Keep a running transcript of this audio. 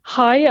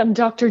Hi, I'm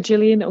Dr.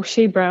 Gillian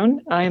O'Shea Brown.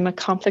 I am a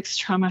complex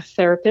trauma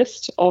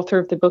therapist, author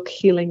of the book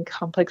Healing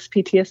Complex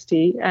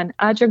PTSD, and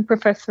adjunct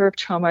professor of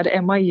trauma at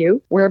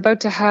NYU. We're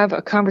about to have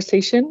a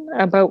conversation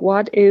about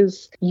what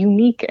is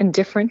unique and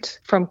different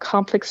from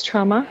complex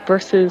trauma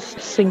versus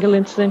single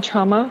incident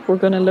trauma. We're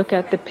going to look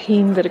at the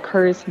pain that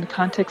occurs in the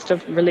context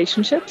of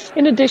relationships,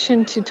 in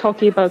addition to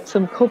talking about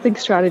some coping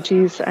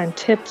strategies and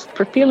tips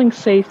for feeling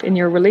safe in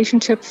your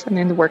relationships and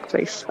in the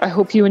workplace. I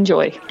hope you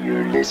enjoy.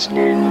 You're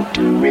listening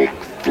to Rick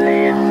Flynn.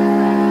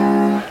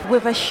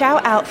 With a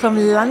shout out from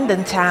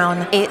London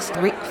town, it's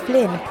Rick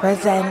Flynn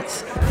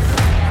Presents.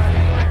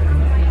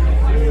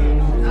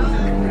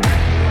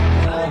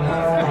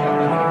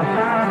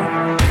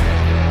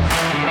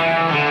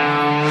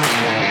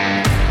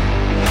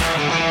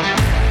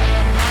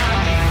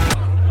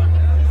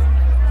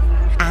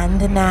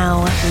 And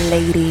now,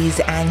 ladies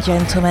and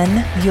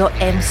gentlemen, your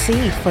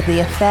MC for the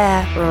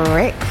affair,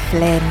 Rick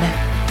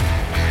Flynn.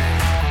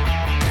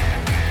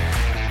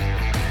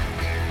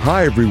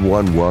 Hi,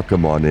 everyone.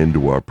 Welcome on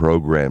into our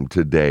program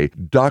today.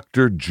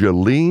 Dr.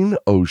 Gillian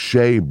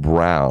O'Shea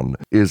Brown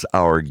is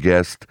our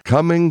guest,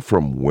 coming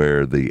from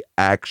where the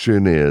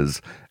action is.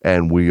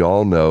 And we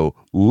all know,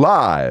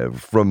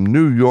 live from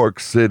New York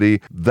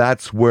City,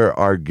 that's where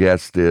our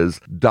guest is.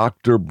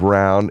 Dr.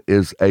 Brown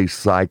is a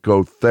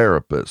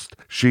psychotherapist.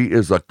 She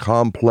is a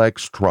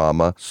complex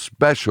trauma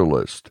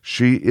specialist.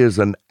 She is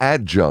an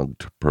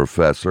adjunct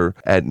professor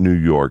at New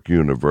York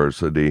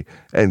University.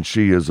 And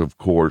she is, of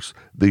course,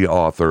 the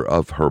author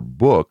of her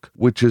book,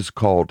 which is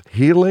called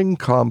Healing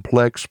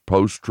Complex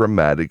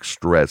Posttraumatic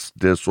Stress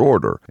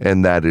Disorder.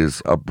 And that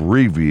is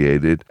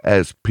abbreviated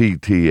as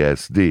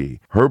PTSD.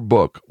 Her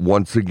book,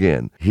 once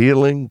again,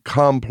 Healing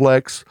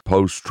Complex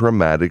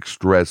Posttraumatic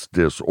Stress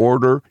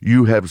Disorder.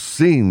 You have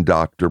seen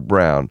Dr.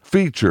 Brown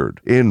featured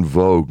in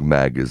Vogue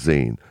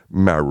magazine,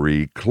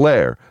 Marie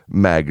Claire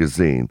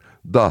magazine,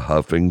 The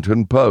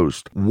Huffington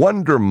Post,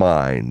 Wonder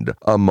Mind,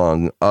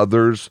 among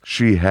others.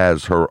 She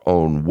has her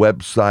own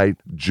website,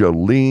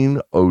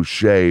 Gillian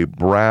O'Shea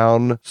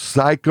Brown,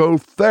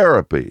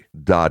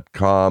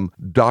 Psychotherapy.com.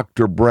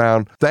 Dr.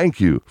 Brown, thank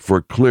you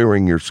for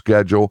clearing your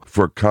schedule,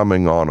 for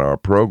coming on our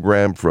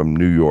program from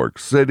New York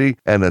City,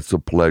 and it's a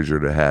pleasure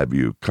to have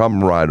you.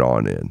 Come right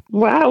on in.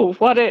 Wow,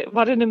 what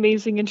an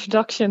amazing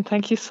introduction.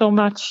 Thank you so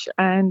much.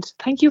 And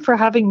thank you for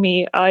having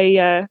me.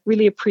 I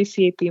really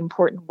appreciate the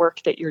important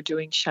work that you're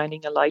doing,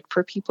 shining a light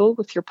for people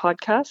with your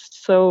podcast.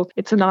 So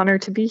it's an honor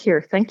to be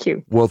here. Thank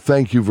you. Well,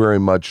 thank you very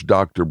much,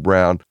 Dr.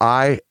 Brown.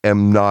 I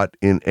am not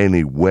in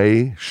any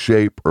way,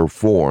 shape, or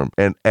form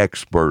an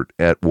expert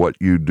at what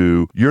you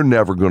do. You're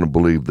never going to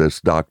believe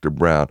this, Dr.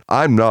 Brown.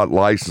 I'm not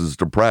licensed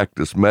to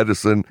practice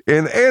medicine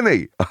in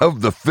any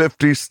of the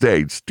 50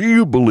 states. Do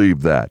you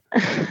believe that?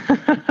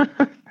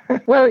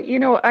 Well,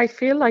 I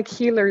feel like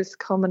healers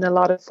come in a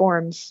lot of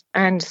forms,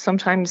 and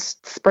sometimes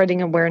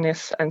spreading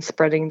awareness and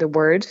spreading the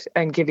word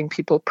and giving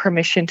people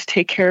permission to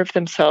take care of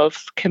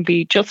themselves can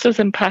be just as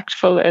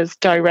impactful as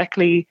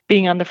directly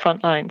being on the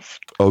front lines.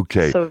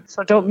 Okay. So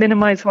don't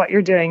minimize what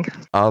you're doing.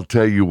 I'll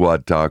tell you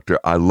what, doctor,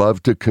 I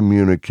love to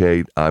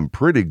communicate. I'm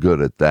pretty good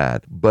at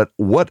that. But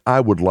what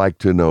I would like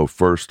to know,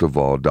 first of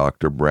all,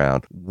 Dr.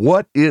 Brown,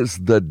 what is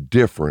the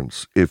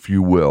difference, if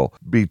you will,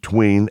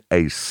 between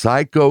a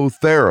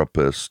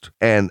psychotherapist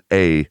and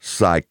a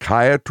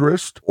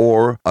psychiatrist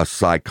or a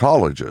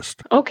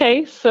psychologist?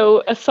 Okay,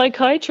 so a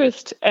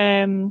psychiatrist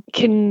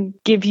can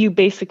give you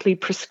basically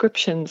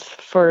prescriptions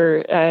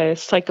for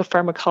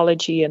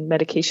psychopharmacology and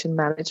medication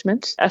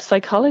management. A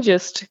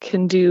psychologist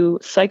can do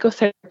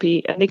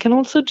psychotherapy, and they can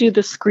also do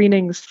the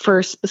screenings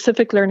for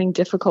specific learning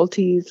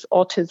difficulties,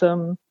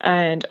 autism,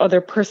 and other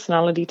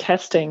personality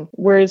testing.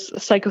 Whereas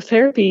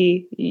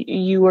psychotherapy,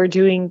 you are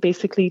doing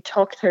basically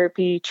talk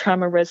therapy,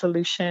 trauma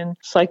resolution,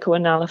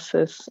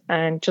 psychoanalysis,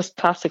 and just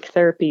classic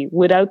therapy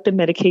without the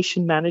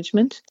medication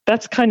management.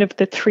 That's kind of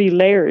the three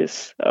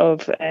layers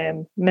of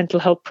mental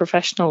health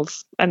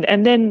professionals.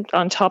 And then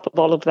on top of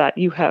all of that,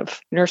 you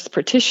have nurse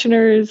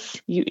practitioners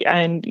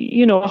and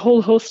a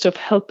whole host of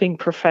helping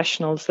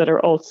professionals that are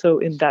also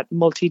in that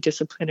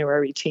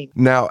multidisciplinary team.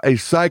 Now, a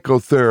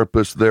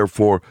psychotherapist,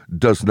 therefore,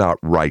 does not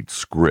write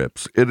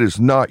scripts. It is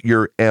not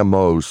your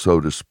MO, so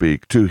to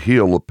speak, to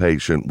heal a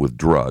patient with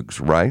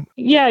drugs, right?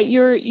 Yeah,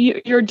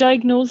 you're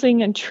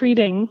diagnosing and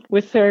treating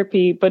with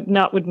therapy, but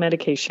not with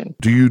medication.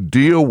 Do you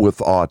deal with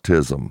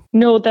autism?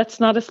 No, that's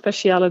not a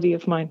specialty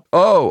of mine.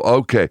 Oh,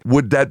 okay.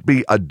 Would that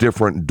be a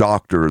different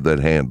doctor that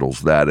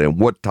handles that? And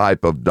what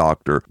type of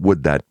doctor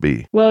would that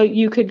be? Well,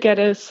 you could get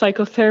a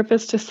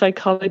psychotherapist, a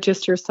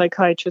psychologist, or a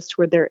psychiatrist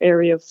where their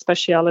area of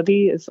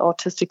specialty is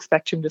autistic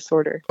spectrum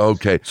disorder.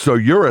 Okay, so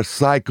you're a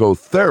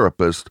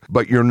psychotherapist,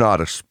 but you're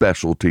not a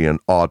specialty in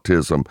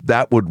autism.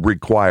 That would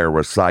require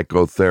a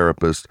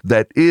psychotherapist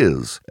that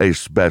is a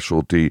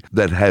specialty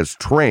that has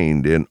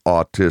trained in in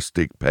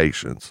autistic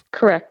patients.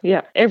 Correct.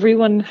 Yeah.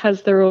 Everyone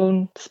has their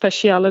own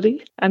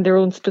speciality and their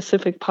own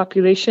specific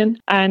population.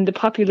 And the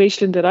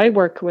population that I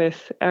work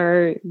with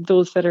are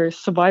those that are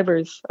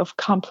survivors of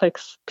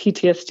complex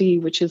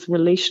PTSD, which is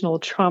relational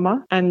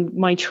trauma. And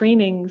my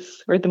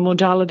trainings or the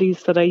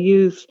modalities that I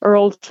use are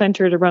all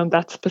centered around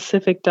that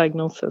specific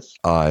diagnosis.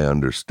 I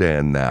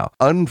understand now.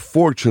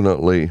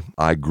 Unfortunately,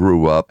 I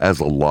grew up, as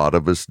a lot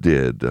of us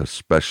did,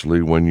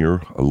 especially when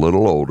you're a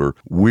little older.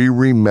 We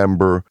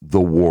remember the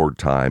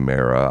wartime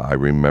era. I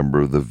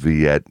remember the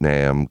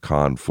Vietnam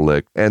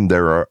conflict, and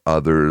there are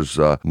others,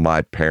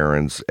 my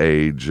parents'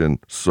 age and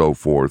so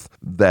forth,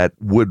 that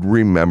would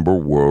remember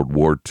World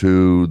War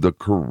II, the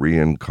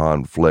Korean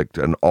conflict,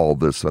 and all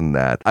this and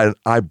that.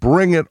 I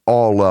bring it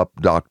all up,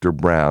 Dr.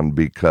 Brown,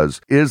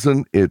 because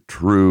isn't it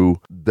true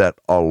that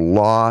a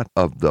lot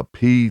of the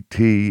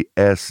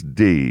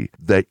PTSD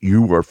that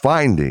you are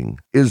finding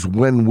is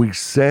when we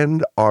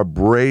send our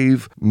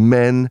brave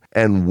men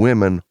and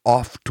women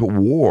off to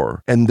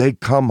war and they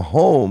come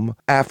home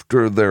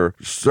after their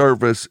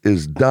service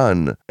is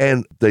done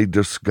and they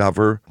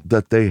discover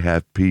that they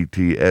have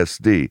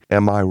PTSD.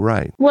 Am I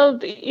right? Well,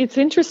 it's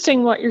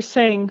interesting what you're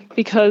saying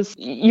because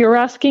you're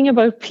asking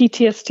about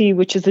PTSD,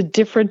 which is a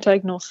different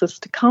diagnosis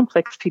to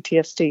complex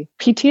PTSD.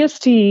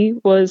 PTSD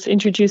was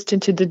introduced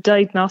into the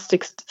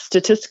Diagnostic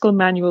Statistical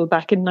Manual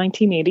back in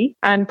 1980.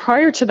 And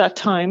prior to that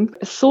time,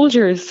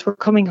 soldiers were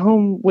coming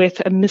home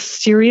with a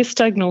mysterious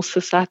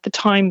diagnosis. At the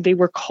time, they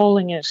were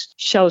calling it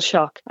shell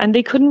shock. And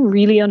they couldn't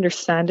really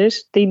understand it.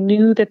 They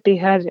knew that they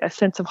had a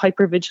sense of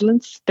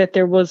hypervigilance, that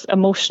there was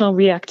emotional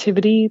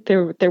reactivity,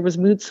 there was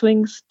mood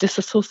swings,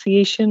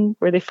 disassociation,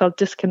 where they felt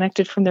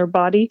disconnected from their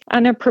body,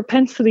 and a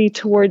propensity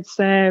towards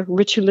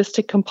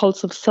ritualistic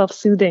compulsive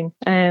self-soothing,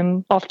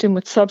 often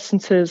with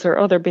substances or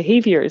other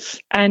behaviors.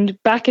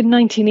 And back in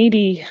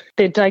 1980,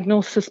 the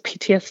diagnosis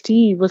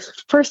PTSD was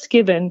first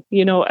given,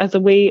 as a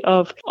way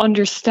of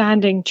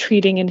understanding,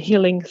 treating, and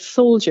healing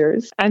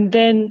soldiers. And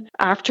then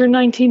after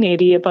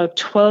 1980, about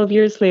 12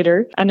 years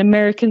later, an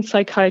American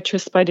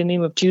psychiatrist by the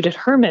name of Judith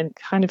Herman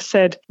kind of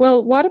said,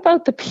 well, what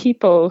about the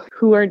people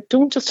who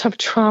don't just have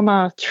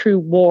trauma through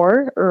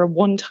war or a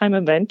one-time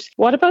event?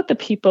 What about the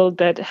people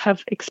that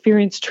have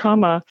experienced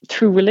trauma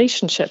through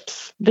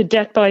relationships, the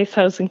death by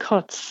 1,000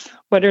 cuts,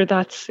 whether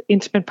that's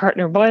intimate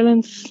partner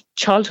violence,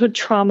 childhood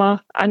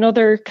trauma, and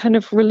other kind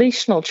of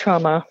relational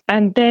trauma?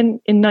 And then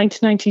in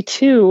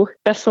 1992,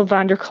 Bessel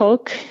van der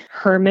Kolk,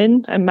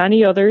 Herman, and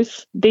many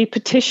others, they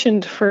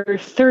petitioned for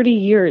 30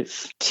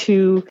 years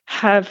to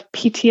have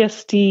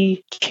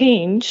PTSD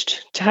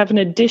changed, to have an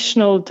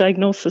additional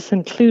diagnosis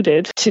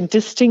included, to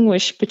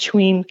distinguish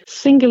between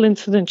single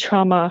incident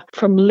trauma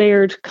from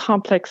layered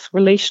complex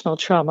relational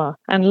trauma.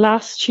 And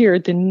last year,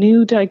 the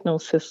new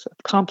diagnosis of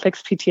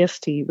complex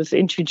PTSD was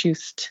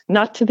introduced,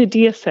 not to the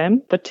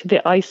DSM, but to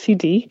the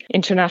ICD,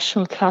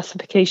 International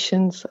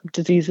Classifications of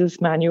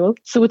Diseases Manual.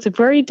 So it's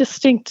very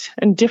distinct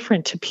and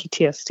different to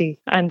PTSD.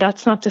 And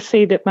that's not to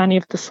say that many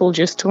of the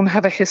soldiers don't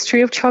have a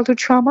history of childhood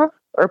trauma,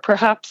 or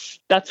perhaps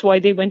that's why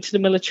they went to the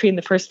military in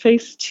the first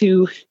place,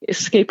 to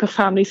escape a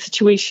family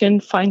situation,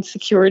 find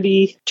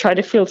security, try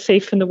to feel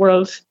safe in the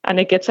world. And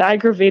it gets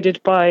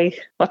aggravated by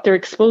what they're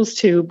exposed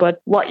to.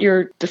 But what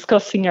you're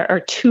discussing are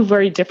two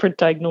very different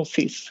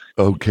diagnoses.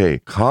 Okay,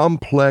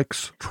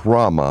 complex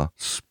trauma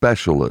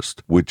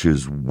specialist, which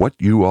is what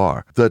you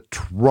are. The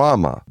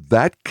trauma,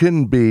 that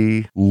can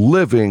be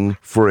living,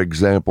 for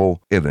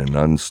example, in an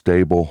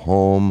unstable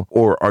home,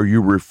 or are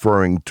you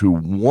referring to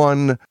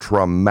one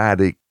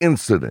traumatic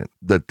incident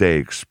that they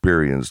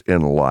experienced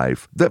in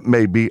life that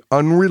may be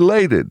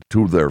unrelated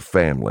to their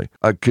family?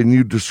 Can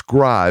you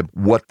describe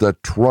what the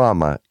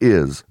trauma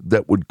is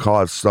that would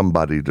cause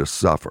somebody to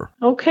suffer?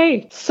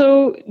 Okay,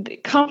 so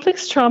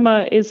complex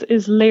trauma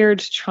is layered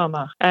trauma.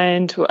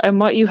 And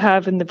what you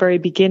have in the very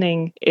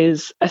beginning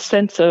is a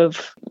sense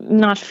of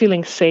not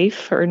feeling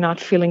safe or not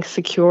feeling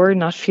secure,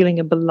 not feeling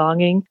a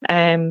belonging,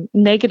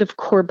 negative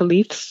core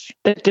beliefs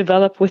that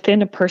develop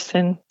within a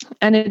person.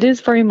 And it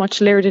is very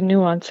much layered in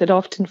nuance. It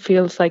often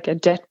feels like a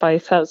death by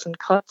 1,000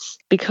 cuts,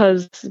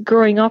 because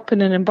growing up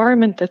in an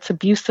environment that's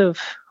abusive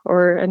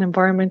or an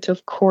environment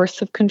of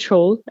coercive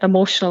control,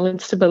 emotional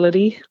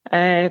instability,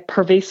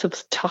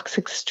 pervasive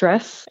toxic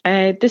stress,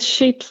 this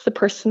shapes the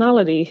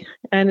personality,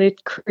 and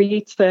it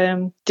creates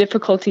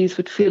difficulties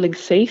with feeling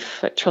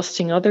safe,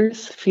 trusting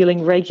others,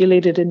 feeling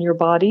regulated in your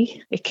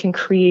body. It can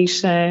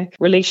create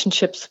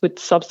relationships with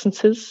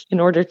substances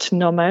in order to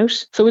numb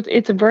out. So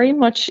it's very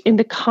much in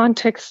the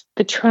context,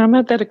 the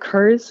trauma that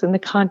occurs in the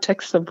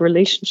context of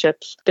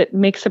relationships, that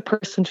makes a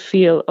person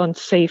feel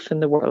unsafe in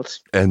the world.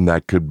 And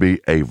that could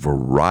be a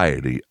variety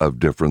of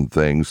different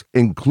things,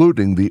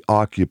 including the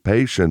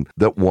occupation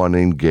that one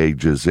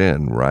engages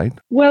in, right?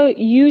 Well,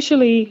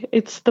 usually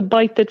it's the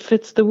bite that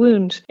fits the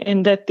wound,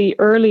 in that the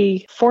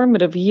early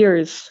formative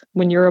years,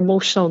 when your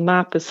emotional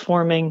map is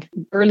forming,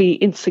 early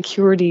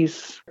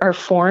insecurities are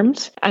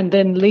formed, and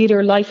then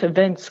later life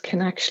events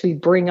can actually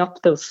bring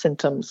up those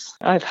symptoms.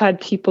 I've had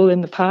people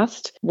in the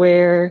past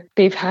where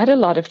they've had a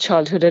lot of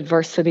childhood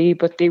adversity,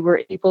 but they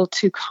were able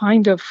to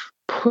kind of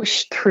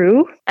push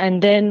through.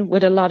 And then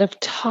with a lot of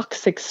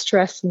toxic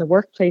stress in the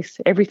workplace,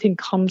 everything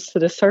comes to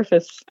the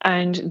surface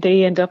and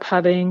they end up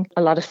having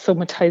a lot of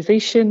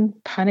somatization,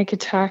 panic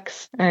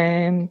attacks,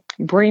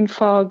 brain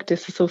fog,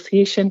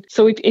 disassociation.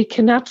 So it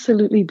can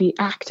absolutely be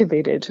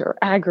activated or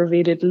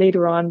aggravated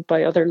later on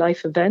by other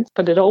life events,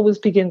 but it always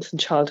begins in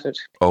childhood.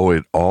 Oh,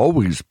 it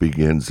always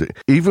begins.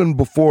 Even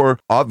before,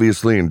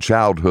 obviously in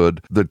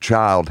childhood, the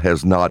child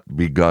has not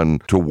begun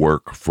to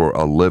work for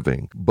a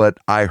living. But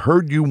I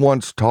heard you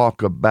once talk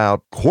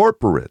about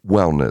corporate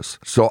wellness.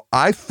 So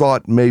I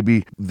thought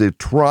maybe the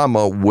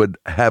trauma would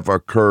have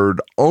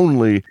occurred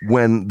only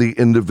when the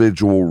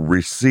individual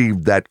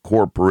received that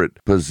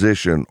corporate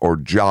position or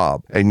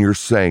job. And you're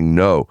saying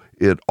no,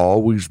 it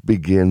always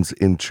begins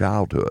in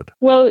childhood.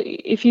 Well,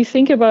 if you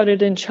think about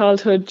it in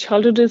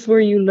childhood is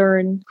where you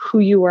learn who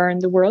you are in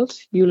the world.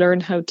 You learn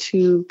how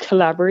to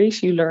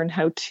collaborate. You learn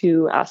how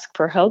to ask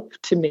for help,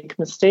 to make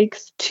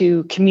mistakes,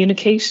 to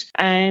communicate.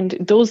 And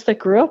those that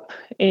grew up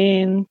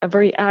in a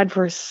very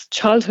adverse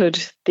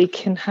childhood, they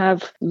can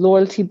have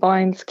loyalty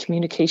binds,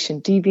 communication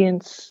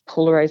deviance,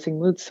 polarizing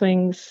mood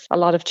swings, a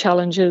lot of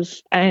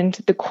challenges. And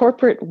the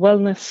corporate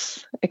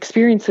wellness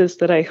experiences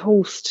that I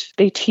host,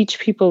 they teach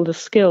people the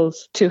skills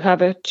to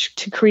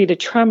create a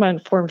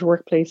trauma-informed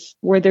workplace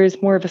where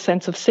there's more of a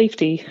sense of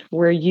safety,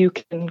 where you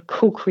can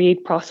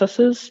co-create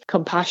processes,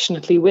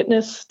 compassionately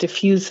witness,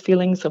 diffuse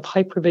feelings of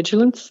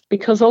hypervigilance,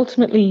 because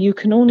ultimately you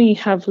can only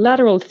have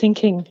lateral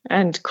thinking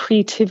and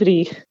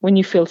creativity when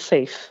you feel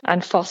safe.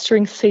 And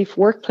fostering safe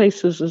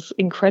workplaces is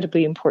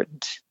incredibly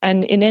important.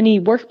 And in any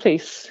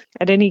workplace,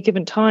 at any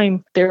given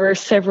time, there are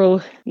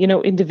several,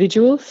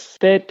 individuals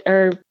that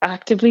are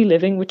actively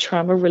living with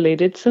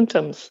trauma-related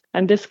symptoms.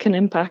 And this can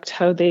impact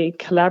how they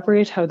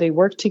collaborate, how they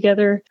work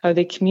together, how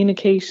they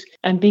communicate,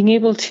 and being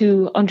able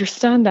to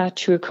understand that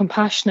through a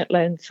compassionate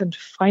lens and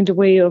find a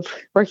way of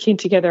working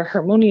together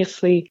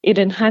harmoniously, it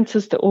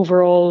enhances the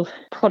overall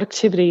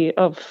productivity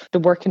of the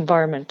work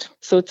environment.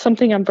 So it's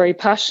something I'm very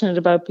passionate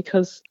about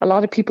because a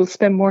lot of people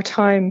spend more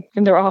time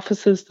in their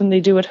offices than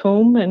they do at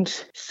home, and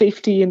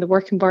safety in the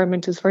work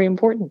environment is very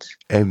important.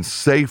 And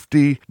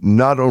safety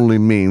not only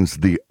means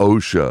the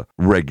OSHA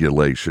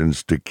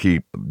regulations to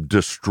keep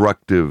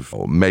destructive,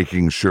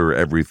 making sure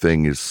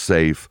everything is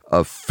safe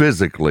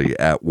physically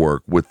at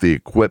work with the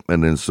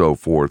equipment and so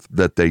forth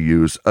that they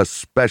use,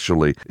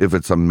 especially if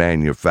it's a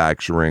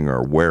manufacturing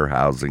or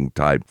warehousing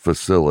type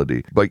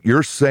facility. But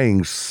you're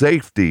saying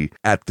safety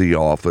at the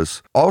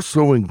office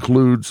also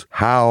includes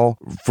how,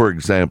 for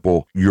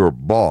example, your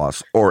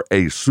boss or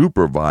a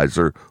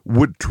supervisor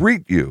would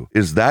treat you.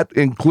 Is that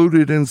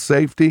included in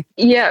safety?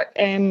 Yeah,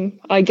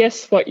 I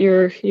guess what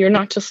you're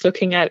not just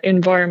looking at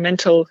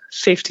environmental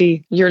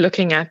safety, you're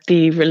looking at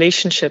the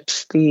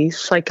relationships, the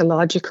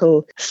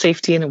psychological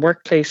safety in a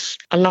workplace.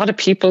 A lot of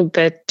people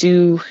that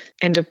do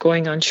end up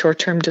going on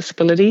short-term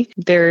disability,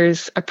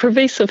 there's a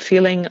pervasive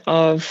feeling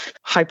of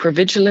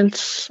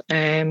hypervigilance,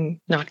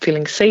 not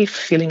feeling safe,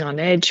 feeling on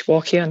edge,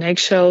 walking on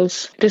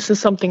eggshells. This is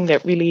something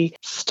that really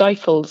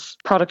stifles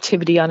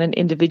productivity on an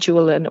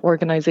individual and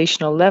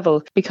organizational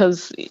level,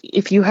 because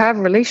if you have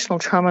relational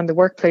trauma in the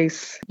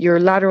workplace, your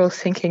lateral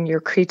thinking,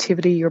 your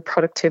creativity, your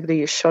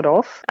productivity is shut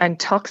off. And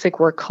toxic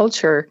work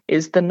culture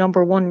is the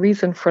number one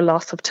reason for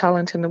loss of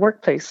talent in the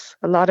workplace.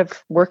 A lot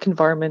of work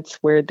environments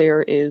where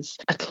there is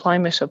a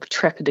climate of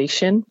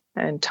trepidation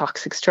and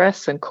toxic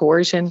stress and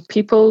coercion,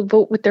 people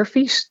vote with their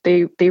feet.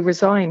 They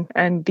resign,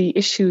 and the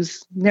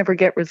issues never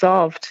get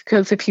resolved.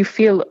 Because if you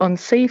feel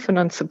unsafe and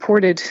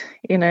unsupported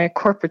in a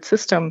corporate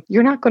system,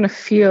 you're not going to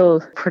feel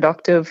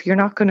productive. You're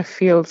not going to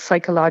feel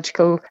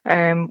psychological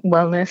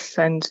wellness.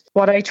 And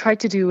what I try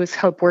to do is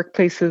help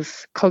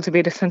workplaces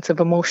cultivate a sense of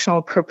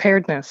emotional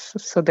preparedness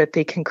so that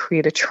they can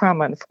create a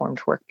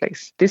trauma-informed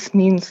workplace. This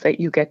means that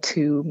you get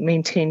to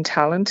maintain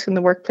talent in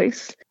the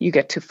workplace. You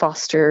get to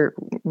foster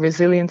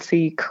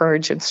resiliency,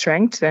 courage and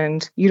strength,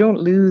 and you don't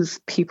lose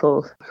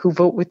people who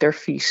vote with their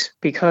feet,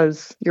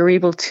 because you're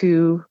able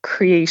to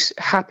create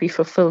happy,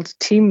 fulfilled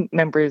team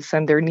members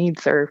and their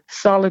needs are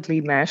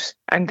solidly met.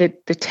 And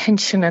the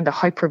tension and the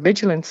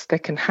hypervigilance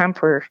that can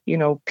hamper,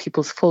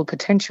 people's full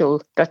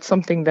potential, that's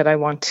something that I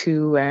want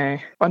to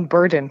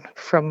unburden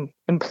from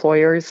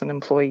employers and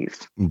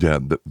employees. Yeah,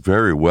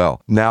 very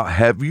well. Now,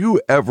 have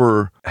you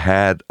ever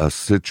had a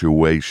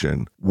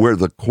situation where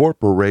the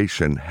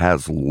corporation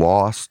has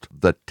lost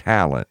the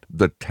talent?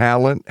 The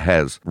talent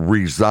has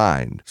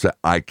resigned. So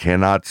I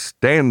cannot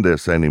stand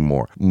this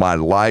anymore. My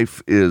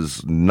life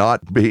is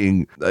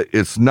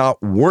it's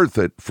not worth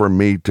it for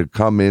me to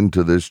come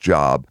into this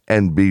job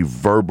and be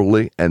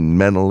verbally and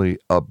mentally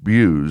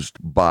abused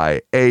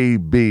by A,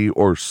 B,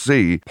 or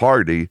C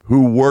party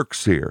who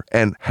works here.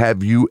 And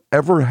have you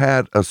ever had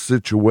had a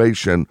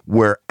situation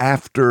where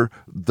after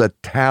the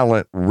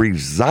talent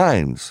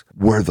resigns,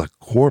 where the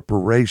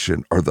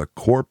corporation or the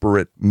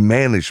corporate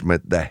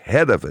management, the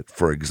head of it,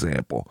 for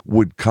example,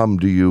 would come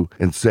to you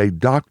and say,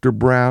 Dr.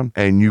 Brown,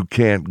 and you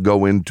can't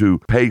go into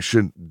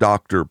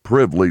patient-doctor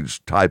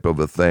privilege type of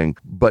a thing,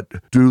 but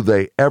do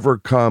they ever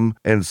come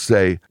and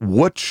say,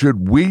 what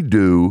should we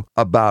do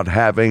about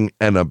having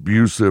an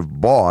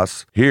abusive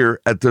boss here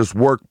at this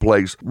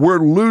workplace? We're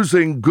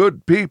losing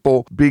good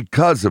people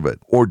because of it.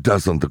 Or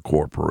doesn't the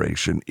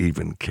corporation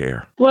even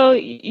care? Well,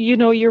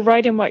 you're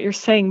right in what you're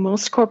saying.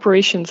 Most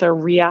corporations are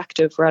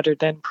reactive rather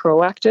than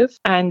proactive,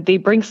 and they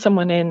bring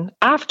someone in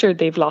after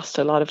they've lost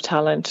a lot of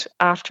talent,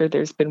 after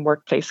there's been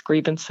workplace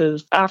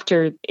grievances,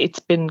 after it's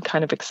been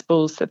kind of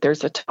exposed that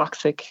there's a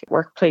toxic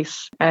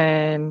workplace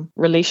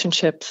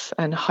relationships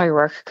and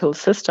hierarchical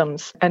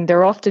systems. And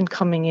they're often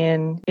coming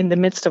in the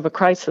midst of a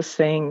crisis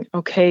saying,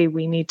 okay,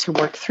 we need to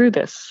work through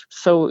this.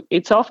 So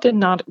it's often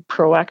not a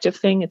proactive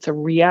thing, it's a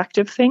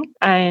reactive thing.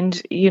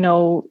 And,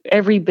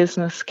 every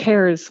business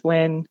cares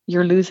when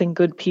you're losing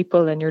good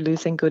people and you're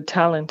losing good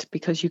talent,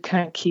 because you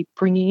can't keep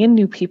bringing in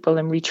new people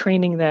and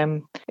retraining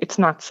them. It's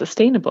not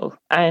sustainable.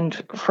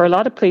 And for a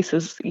lot of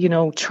places,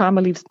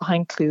 trauma leaves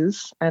behind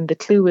clues. And the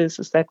clue is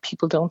that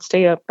people don't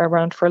stay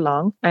around for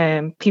long.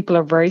 People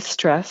are very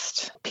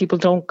stressed. People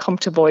don't come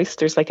to voice.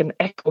 There's like an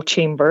echo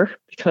chamber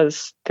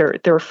because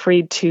they're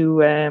afraid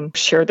to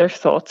share their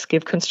thoughts,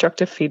 give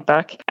constructive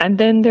feedback. And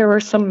then there are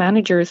some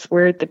managers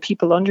where the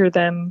people under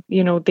them,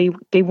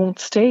 they won't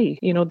stay.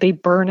 They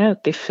burn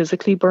out. They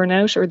physically burn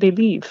out or they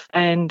leave.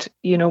 And,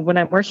 when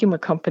I'm working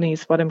with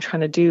companies, what I'm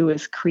trying to do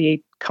is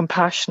create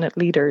compassionate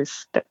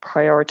leaders that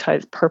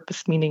prioritize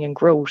purpose, meaning, and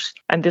growth.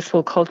 And this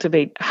will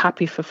cultivate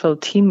happy,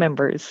 fulfilled team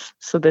members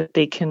so that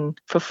they can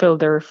fulfill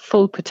their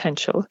full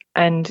potential.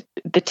 And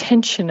the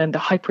tension and the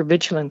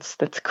hypervigilance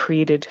that's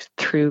created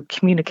through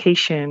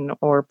communication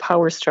or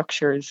power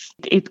structures,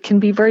 it can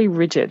be very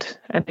rigid,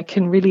 and it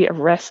can really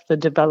arrest the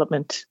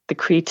development, the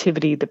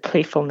creativity, the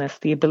playfulness,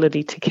 the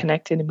ability to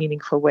connect in a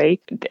meaningful way.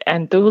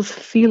 And those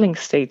feeling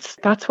states,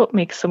 that's what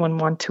makes someone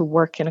want to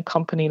work in a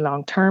company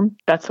long term.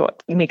 That's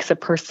what makes a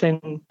person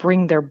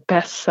bring their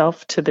best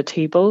self to the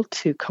table,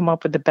 to come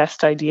up with the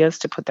best ideas,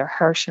 to put their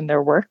heart in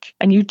their work.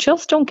 And you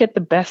just don't get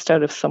the best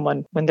out of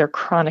someone when they're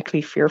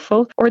chronically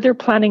fearful or they're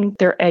planning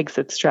their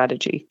exit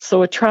strategy.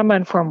 So a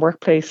trauma-informed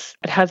workplace,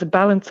 it has a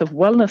balance of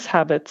wellness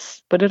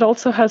habits, but it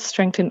also has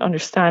strength in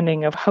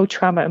understanding of how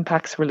trauma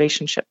impacts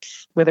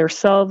relationships with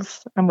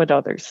ourselves and with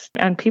others.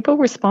 And people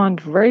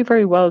respond very,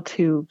 very well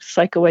to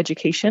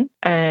psychoeducation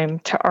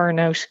and to iron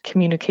out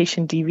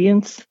communication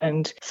deviance.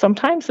 And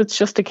sometimes it's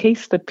just a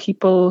case that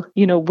people,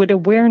 with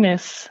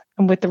awareness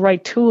and with the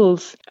right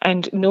tools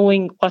and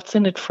knowing what's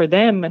in it for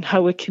them and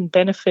how it can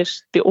benefit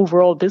the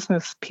overall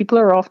business, people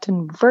are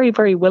often very,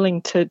 very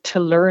willing to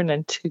learn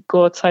and to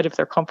go outside of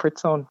their comfort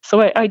zone.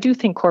 So I do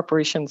think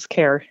corporations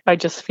care. I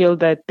just feel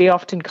that they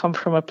often come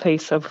from a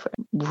place of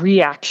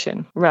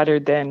reaction rather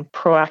than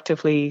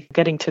proactively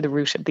getting to the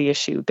root of the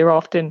issue. They're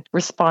often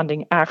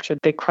responding after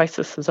the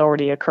crisis has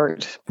already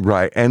occurred.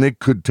 Right. And it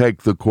could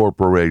take the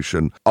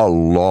corporation a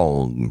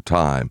long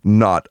time,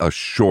 not a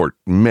short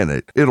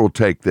minute. It'll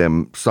take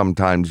them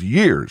sometimes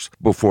years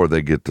before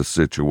they get the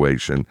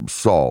situation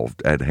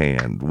solved at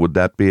hand. Would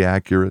that be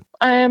accurate?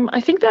 I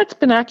think that's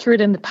been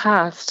accurate in the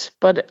past,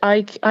 but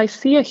I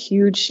see a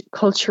huge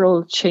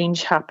cultural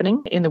change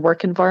happening in the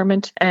work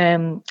environment.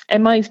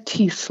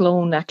 MIT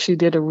Sloan actually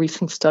did a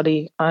recent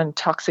study on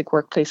toxic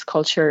workplace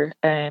culture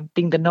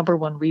being the number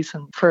one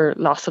reason for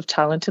loss of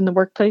talent in the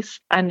workplace.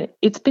 And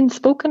it's been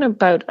spoken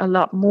about a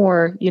lot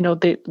more,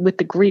 with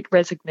the great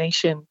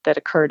resignation that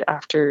occurred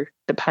after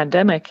the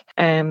pandemic.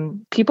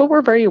 People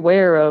were very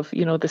aware of,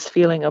 this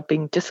feeling of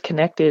being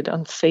disconnected,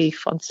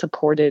 unsafe,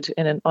 unsupported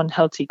in an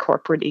unhealthy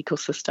corporate ecosystem.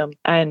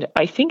 And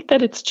I think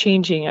that it's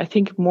changing. I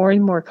think more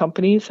and more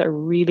companies are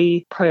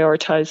really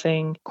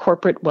prioritizing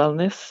corporate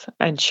wellness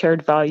and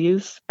shared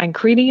values and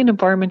creating an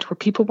environment where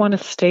people want to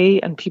stay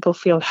and people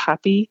feel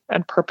happy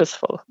and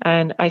purposeful.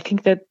 And I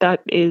think that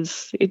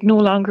it no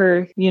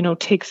longer,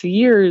 takes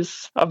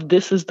years of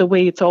this is the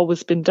way it's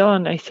always been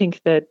done. I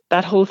think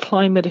that whole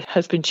climate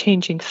has been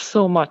changing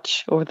so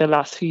much over the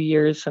last few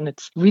years, and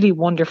it's really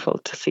wonderful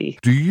to see.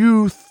 Do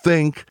you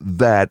think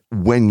that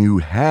when you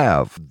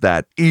have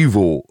that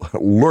evil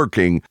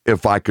lurking,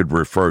 if I could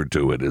refer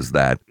to it as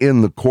that,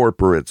 in the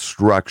corporate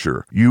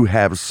structure, you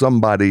have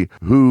somebody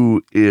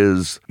who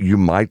is, you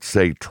might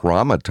say,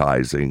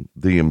 traumatizing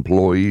the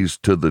employees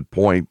to the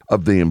point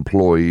of the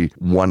employee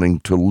wanting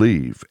to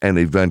leave and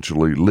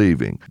eventually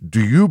leaving?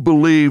 Do you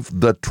believe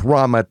the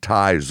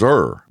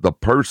traumatizer, the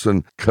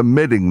person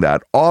committing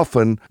that,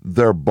 often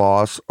their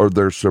boss or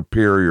their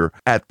superior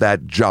at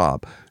that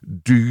job,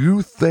 do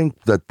you think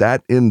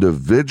that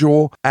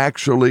individual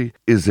actually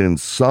is in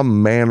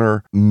some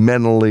manner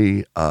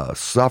mentally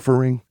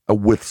suffering?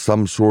 with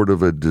some sort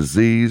of a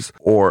disease?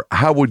 Or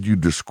how would you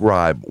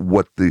describe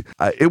what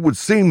it would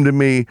seem to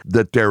me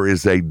that there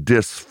is a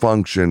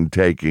dysfunction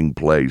taking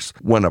place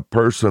when a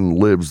person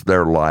lives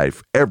their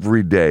life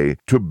every day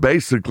to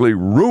basically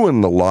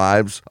ruin the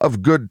lives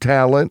of good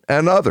talent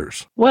and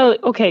others. Well,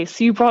 okay,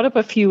 so you brought up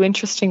a few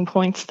interesting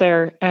points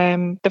there.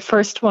 The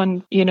first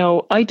one,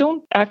 I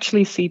don't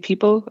actually see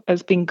people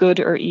as being good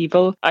or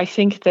evil. I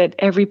think that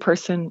every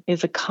person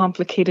is a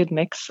complicated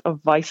mix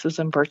of vices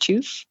and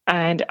virtues.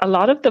 And a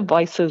lot of the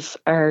vices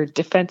are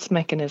defense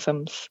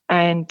mechanisms.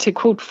 And to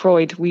quote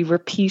Freud, we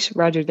repeat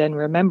rather than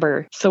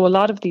remember. So a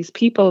lot of these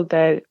people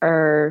that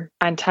are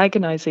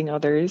antagonizing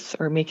others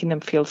or making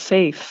them feel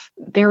safe,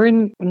 they're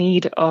in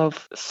need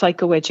of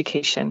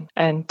psychoeducation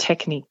and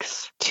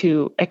techniques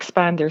to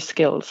expand their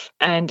skills.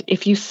 And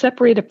if you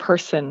separate a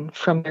person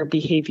from their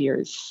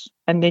behaviors,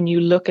 and then you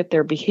look at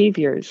their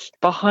behaviors,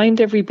 behind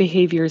every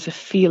behavior is a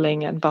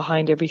feeling, and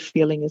behind every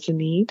feeling is a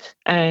need.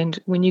 And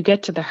when you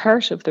get to the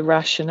heart of the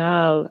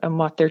rationale and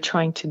what they're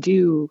trying to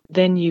do,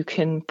 then you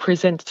can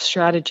present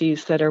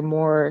strategies that are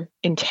more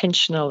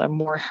intentional and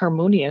more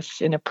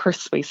harmonious in a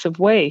persuasive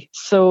way.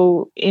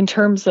 So in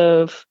terms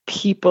of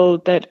people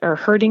that are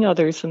hurting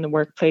others in the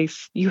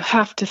workplace, you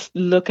have to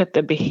look at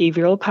the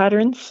behavioral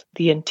patterns,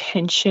 the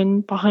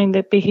intention behind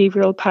the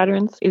behavioral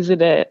patterns. Is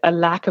it a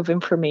lack of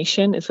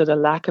information? Is it a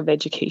lack of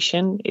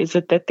education? Is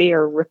it that they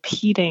are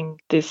repeating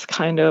this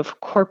kind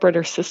of corporate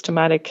or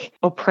systematic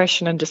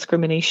oppression and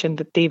discrimination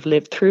that they've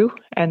lived through,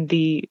 and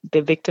the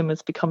victim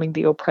is becoming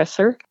the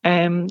oppressor?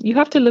 You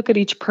have to look at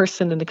each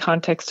person in the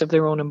context of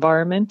their own environment.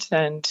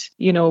 And,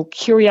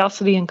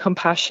 curiosity and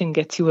compassion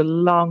gets you a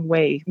long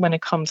way when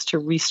it comes to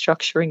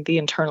restructuring the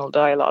internal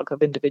dialogue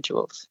of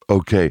individuals.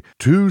 Okay,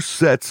 two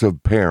sets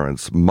of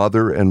parents,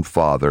 mother and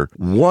father.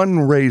 One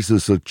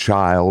raises a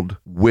child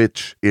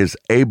which is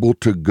able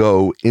to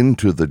go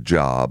into the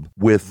job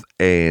with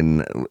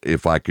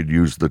if I could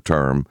use the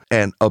term,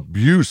 an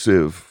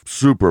abusive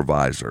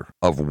supervisor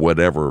of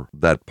whatever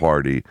that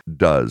party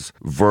does,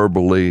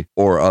 verbally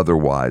or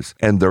otherwise,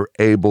 and they're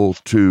able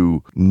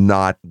to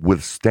not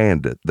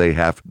withstand it.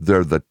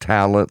 They're the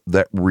talent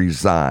that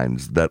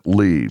resigns, that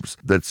leaves,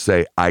 that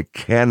say, I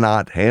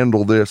cannot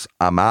handle this,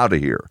 I'm out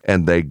of here,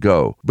 and they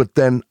go. But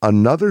then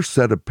another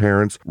set of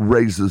parents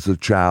raises a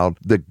child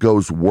that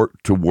goes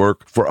to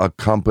work for a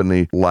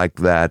company like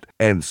that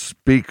and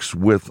speaks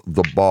with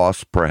the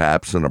boss,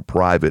 perhaps in a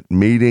private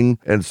meeting,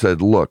 and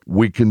said, look,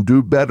 we can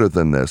do better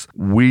than this.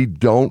 We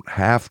don't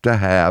have to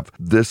have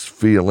this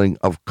feeling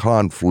of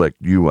conflict,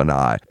 you and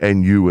I,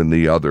 and you and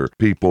the other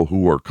people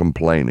who are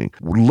complaining.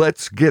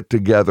 Let's get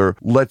together.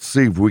 Let's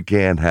see if we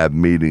can have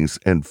meetings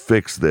and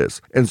fix this.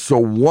 And so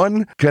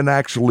one can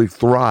actually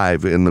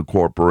thrive in the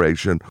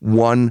corporation.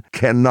 One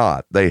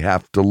cannot. They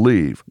have to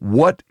leave.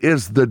 What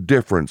is the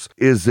difference?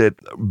 Is it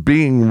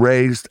being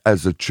raised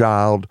as a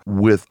child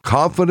with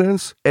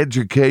confidence,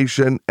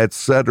 education,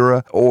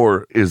 etc.,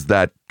 or is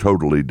that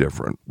totally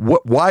different?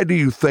 Why do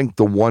you think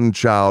the one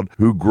child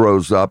who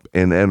grows up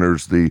and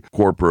enters the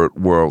corporate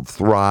world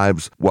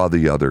thrives while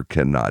the other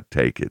cannot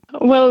take it?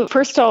 Well,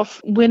 first off,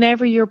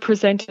 whenever you're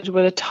presented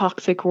with a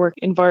toxic work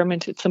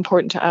environment, it's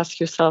important to ask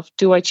yourself,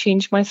 do I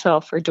change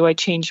myself or do I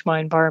change my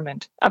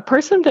environment? A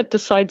person that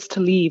decides to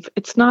leave,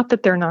 it's not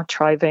that they're not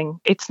thriving.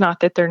 It's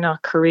not that they're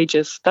not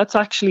courageous. That's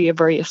actually a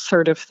very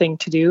assertive thing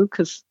to do,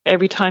 because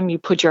every time you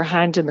put your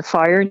hand in the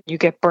fire, you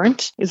get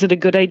burnt. Is it a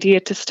good idea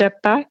to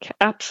step back?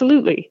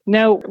 Absolutely.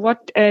 Now,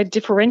 what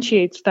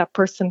differentiates that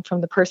person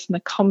from the person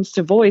that comes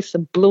to voice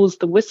and blows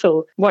the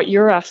whistle? What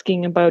you're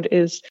asking about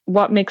is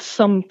what makes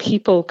some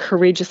people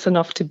courageous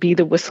enough to be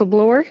the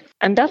whistleblower.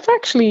 And that's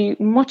actually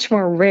much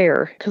more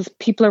rare, because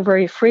people are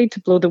very afraid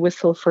to blow the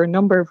whistle for a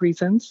number of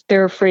reasons.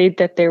 They're afraid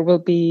that there will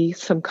be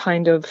some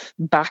kind of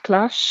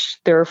backlash.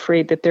 They're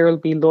afraid that there will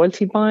be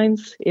loyalty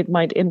binds. It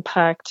might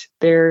impact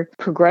their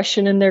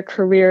progression in their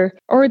career,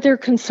 or they're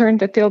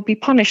concerned that they'll be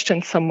punished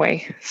in some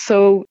way.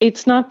 So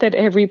it's not that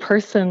every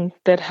person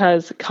that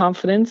has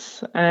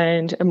confidence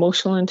and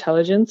emotional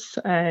intelligence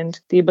and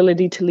the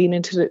ability to lean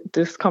into the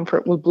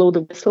discomfort will blow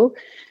the whistle.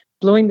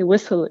 Blowing the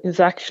whistle is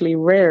actually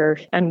rare,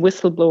 and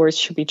whistleblowers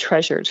should be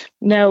treasured.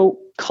 Now,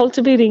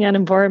 cultivating an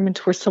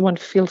environment where someone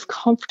feels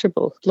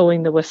comfortable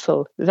blowing the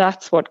whistle,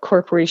 that's what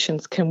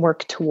corporations can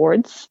work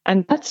towards.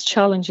 And that's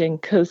challenging,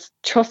 because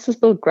trust is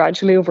built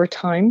gradually over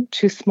time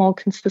through small,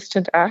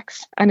 consistent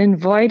acts, and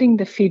inviting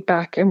the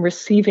feedback and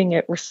receiving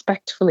it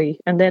respectfully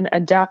and then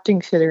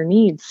adapting to their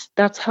needs.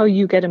 That's how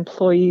you get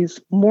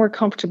employees more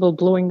comfortable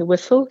blowing the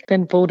whistle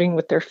than voting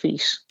with their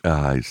feet.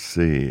 I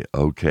see.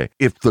 Okay.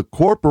 If the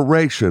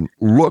corporation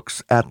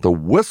looks at the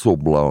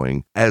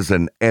whistleblowing as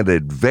an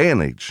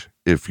advantage,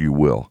 if you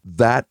will,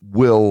 that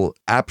will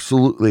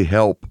absolutely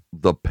help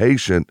the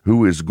patient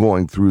who is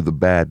going through the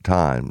bad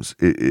times,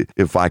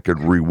 if I could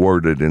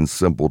reword it in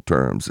simple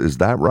terms. Is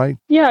that right?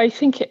 Yeah, I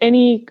think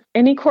any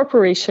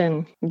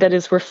corporation that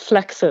is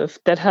reflexive,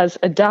 that has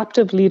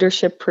adaptive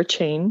leadership for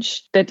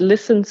change, that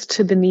listens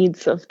to the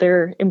needs of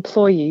their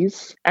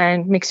employees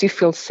and makes you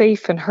feel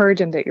safe and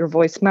heard and that your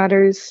voice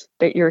matters,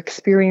 that your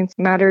experience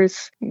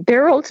matters,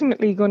 they're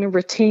ultimately going to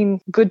retain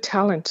good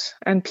talent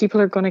and people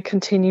are going to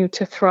continue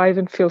to thrive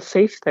and feel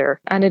safe there.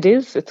 And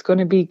it's going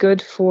to be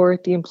good for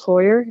the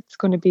employer, it's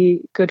going to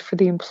be good for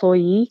the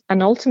employee,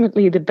 and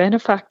ultimately the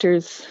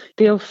benefactors,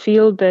 they'll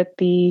feel that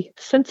the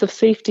sense of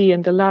safety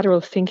and the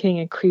lateral thinking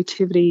and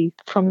creativity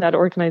from that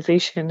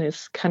organization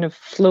is kind of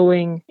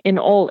flowing in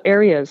all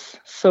areas.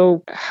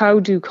 So how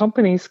do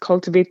companies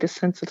cultivate this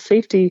sense of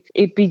safety?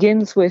 It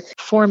begins with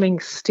forming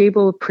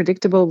stable,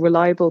 predictable,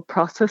 reliable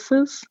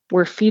processes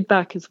where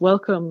feedback is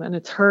welcome and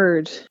it's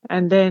heard,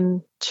 and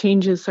then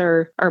changes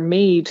are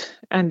made,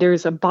 and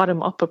there's a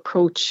bottom-up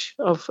approach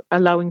of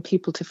allowing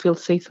people to feel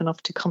safe enough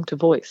to come to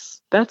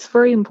voice. That's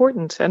very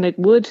important, and it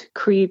would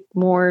create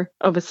more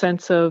of a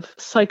sense of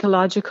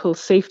psychological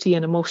safety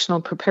and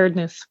emotional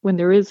preparedness when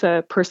there is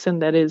a person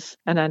that is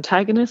an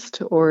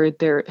antagonist or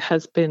there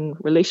has been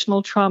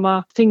relational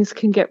trauma. Things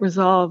can get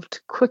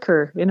resolved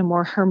quicker in a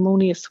more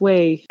harmonious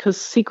way,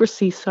 because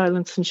secrecy,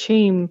 silence, and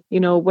shame,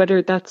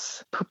 whether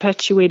that's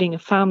perpetuating a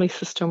family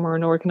system or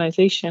an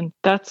organization,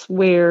 that's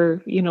where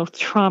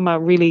trauma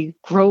really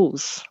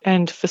grows,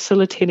 and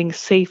facilitating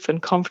safe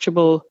and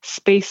comfortable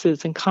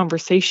spaces and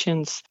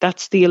conversations,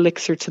 that's the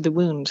elixir to the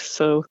wound.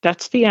 So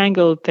that's the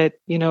angle that,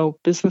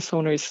 business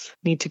owners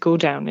need to go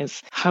down,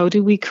 is how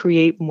do we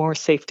create more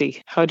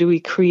safety? How do we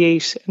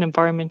create an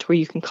environment where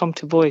you can come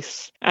to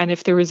voice? And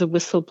if there is a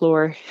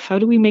whistleblower, how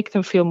do we make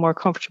them feel more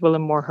comfortable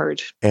and more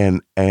heard?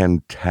 An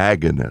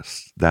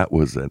antagonist, that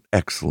was an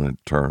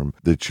excellent term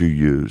that you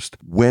used.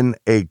 When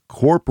a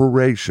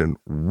corporation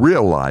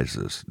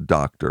realizes,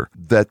 Doctor,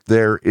 that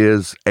there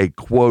is a,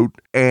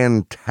 quote,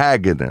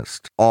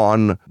 antagonist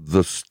on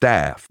the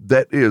staff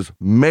that is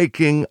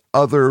making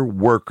other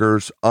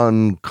workers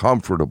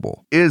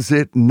uncomfortable, is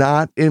it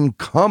not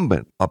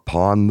incumbent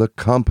upon the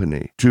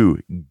company to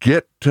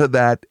get to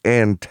that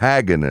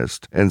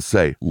antagonist and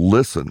say,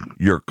 listen,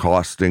 you're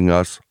costing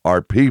us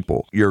our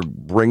people. You're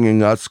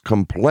bringing us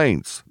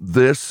complaints.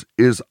 This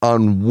is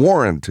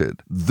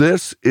unwarranted.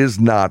 This is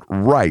not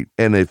right.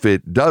 And if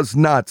it does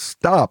not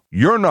stop,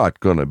 you're not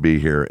going to be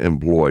here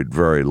employed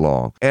very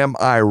long. Am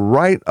I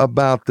right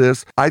about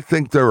this? I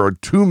think there are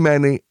too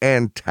many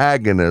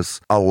antagonists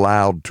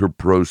allowed to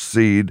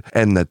proceed,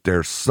 and that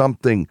there's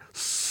something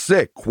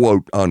sick,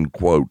 quote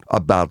unquote,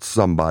 about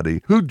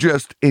somebody who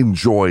just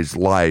enjoys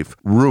life,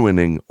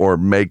 ruining or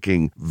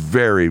making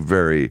very,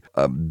 very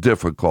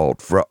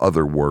difficult for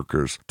other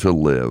workers to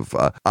live.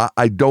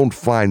 I don't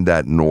find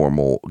that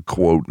normal,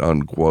 quote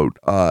unquote.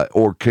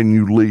 Or can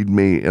you lead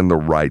me in the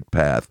right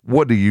path?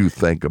 What do you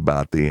think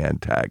about the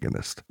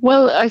antagonist?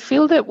 Well, I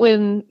feel that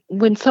when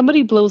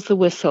somebody blows the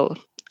whistle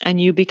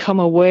and you become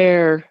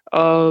aware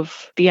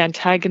of the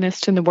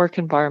antagonist in the work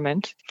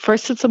environment,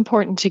 first it's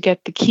important to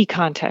get the key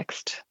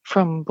context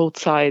from both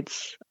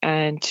sides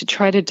and to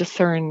try to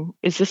discern,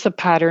 is this a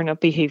pattern of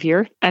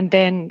behavior? And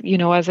then,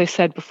 as I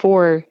said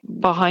before,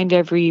 behind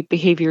every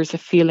behavior is a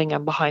feeling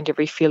and behind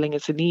every feeling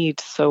is a need.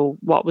 So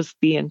what was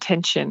the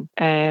intention?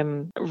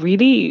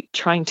 Really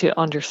trying to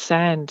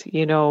understand,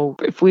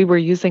 if we were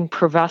using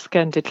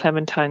Provaska and de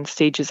Clementine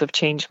stages of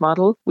change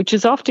model, which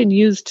is often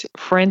used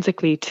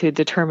forensically to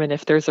determine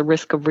if there's a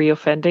risk of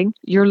reoffending,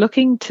 you're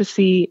looking to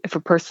see if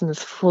a person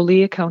is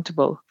fully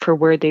accountable for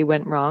where they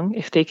went wrong,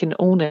 if they can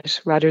own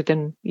it rather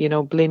than,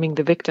 blaming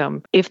the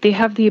victim. If they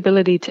have the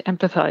ability to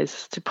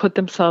empathize, to put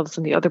themselves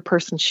in the other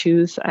person's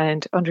shoes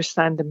and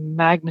understand the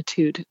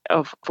magnitude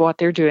of what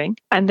they're doing.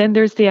 And then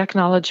there's the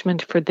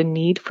acknowledgement for the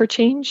need for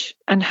change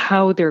and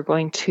how they're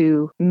going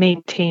to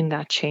maintain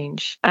that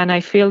change. And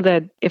I feel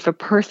that if a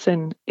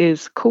person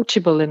is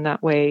coachable in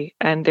that way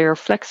and they're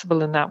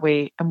flexible in that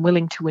way and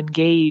willing to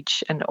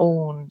engage and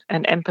own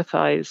and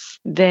empathize,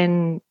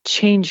 then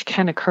change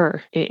can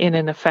occur in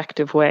an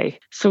effective way.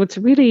 So it's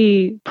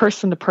really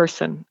person to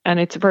person, and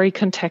it's very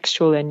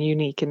contextual and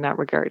unique in that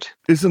regard.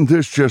 Isn't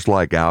this just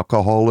like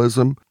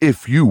alcoholism?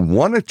 If you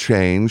want to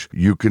change,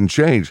 you can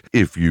change.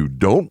 If you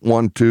don't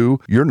want to,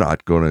 you're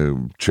not going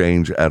to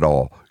change at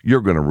all.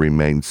 You're going to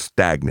remain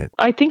stagnant.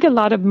 I think a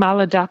lot of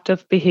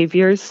maladaptive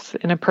behaviors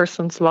in a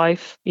person's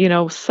life,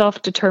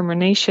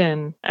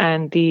 self-determination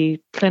and the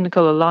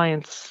clinical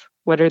alliance,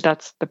 whether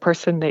that's the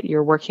person that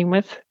you're working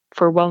with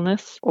for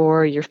wellness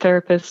or your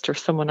therapist or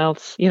someone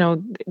else,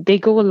 they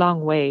go a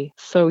long way.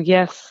 So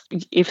yes,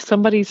 if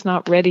somebody's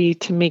not ready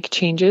to make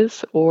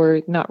changes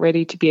or not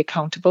ready to be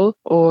accountable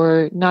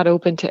or not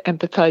open to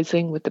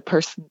empathizing with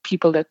the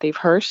people that they've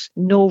hurt,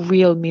 no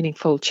real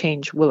meaningful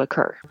change will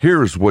occur.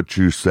 Here's what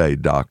you say,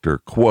 Doctor.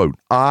 Quote,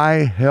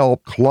 I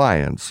help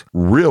clients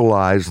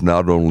realize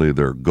not only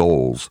their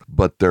goals,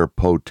 but their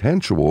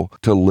potential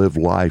to live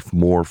life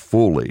more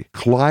fully.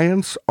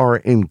 Clients are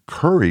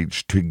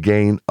encouraged to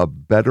gain a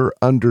better better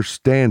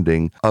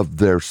understanding of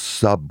their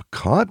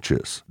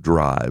subconscious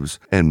drives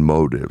and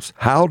motives.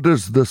 How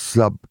does the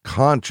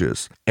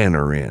subconscious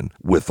enter in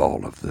with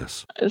all of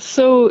this?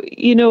 So,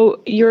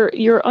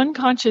 your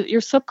unconscious,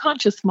 your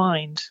subconscious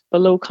mind,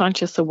 below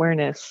conscious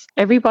awareness,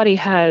 everybody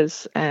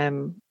has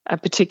a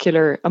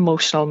particular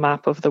emotional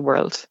map of the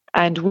world.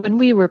 And when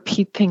we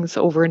repeat things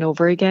over and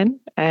over again,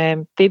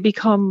 they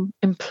become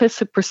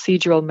implicit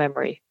procedural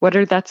memory,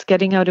 whether that's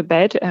getting out of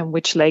bed and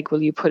which leg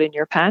will you put in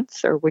your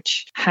pants or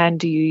which hand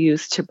do you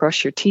use to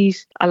brush your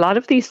teeth. A lot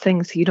of these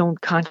things you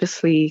don't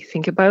consciously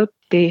think about.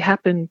 They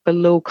happen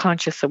below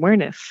conscious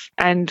awareness.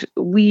 And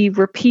we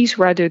repeat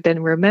rather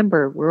than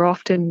remember. We're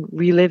often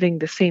reliving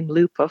the same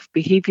loop of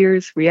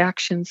behaviors,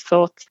 reactions,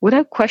 thoughts,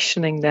 without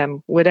questioning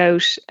them,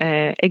 without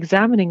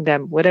examining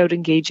them, without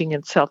engaging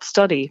in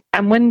self-study.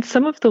 And when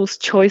some of those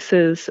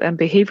choices and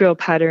behavioral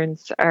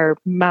patterns are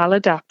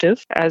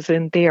maladaptive, as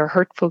in they are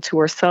hurtful to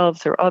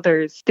ourselves or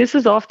others, this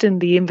is often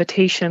the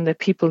invitation that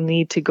people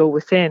need to go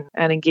within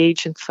and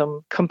engage in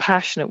some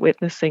compassionate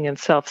witnessing and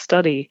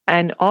self-study.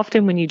 And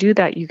often when you do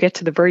that, you get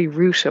to the very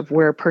root of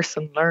where a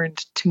person learned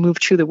to move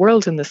through the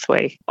world in this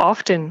way.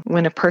 Often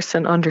when a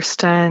person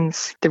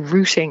understands the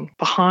rooting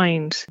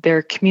behind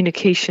their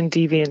communication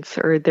deviance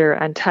or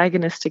their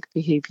antagonistic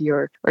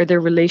behavior or their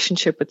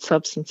relationship with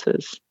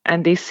substances,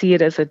 and they see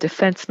it as a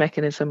defense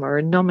mechanism or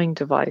a numbing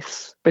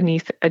device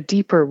beneath a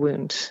deeper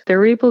wound,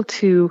 they're able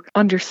to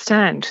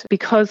understand,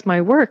 because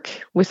my work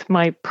with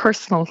my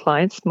personal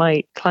clients,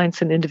 my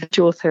clients in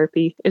individual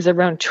therapy, is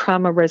around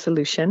trauma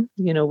resolution,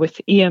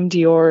 with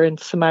EMDR and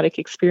somatic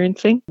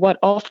experiencing. What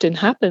often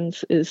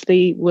happens is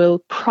they will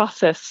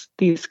process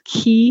these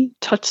key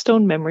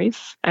touchstone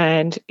memories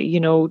and,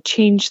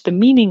 change the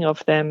meaning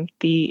of them,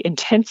 the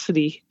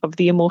intensity of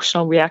the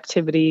emotional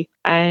reactivity,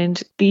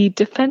 and the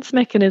defense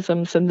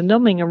mechanisms and the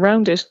numbing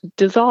around it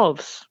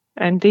dissolves.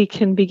 And they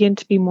can begin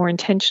to be more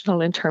intentional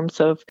in terms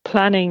of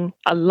planning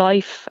a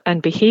life and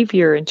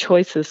behavior and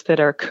choices that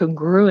are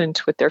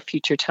congruent with their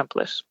future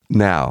template.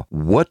 Now,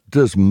 what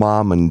does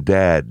mom and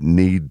dad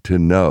need to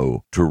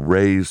know to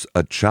raise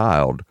a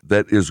child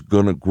that is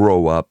going to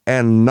grow up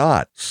and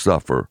not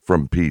suffer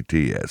from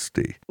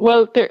PTSD?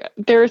 Well,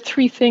 there are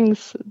three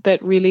things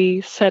that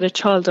really set a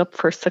child up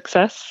for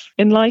success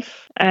in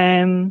life.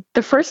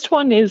 The first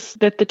one is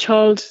that the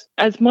child,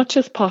 as much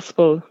as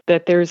possible,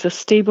 that there is a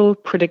stable,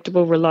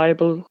 predictable,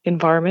 reliable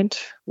environment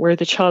where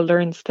the child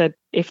learns that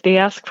if they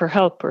ask for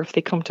help or if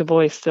they come to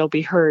voice, they'll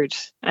be heard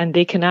and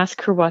they can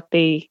ask for what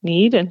they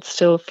need and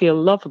still feel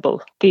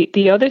lovable.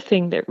 The other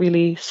thing that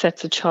really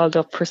sets a child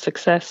up for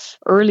success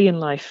early in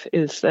life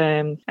is,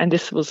 and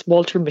this was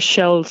Walter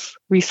Mischel's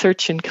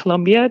research in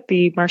Columbia,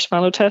 the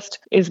marshmallow test,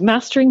 is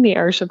mastering the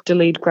art of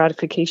delayed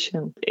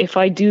gratification. If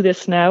I do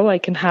this now, I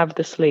can have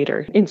this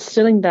later.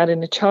 Instilling that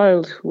in a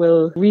child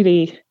will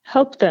really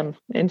help them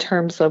in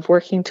terms of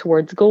working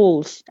towards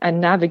goals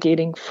and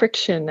navigating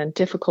friction and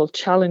difficult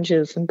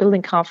challenges and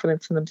building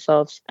confidence in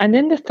themselves. And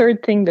then the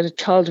third thing that a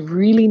child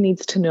really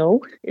needs to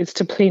know is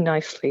to play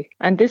nicely.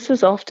 And this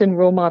is often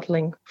role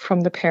modeling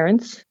from the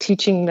parents,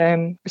 teaching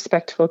them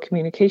respectful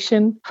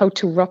communication, how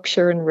to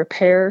rupture and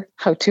repair,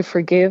 how to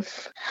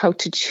forgive, how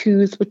to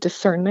choose with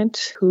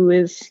discernment, who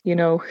is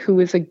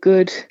a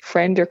good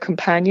friend or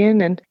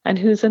companion and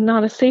who's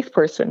not a safe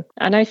person.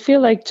 And I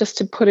feel like, just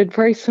to put it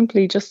very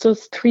simply, just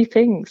those three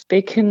things,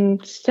 they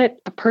can set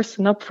a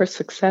person up for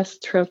success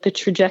throughout the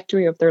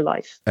trajectory of their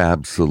life.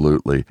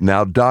 Absolutely.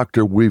 Now,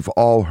 doctor, we've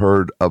all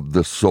heard of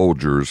the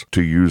soldiers,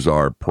 to use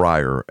our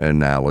prior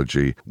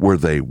analogy, where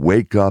they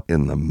wake up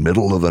in the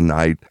middle of the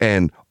night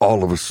and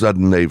all of a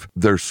sudden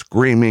they're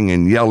screaming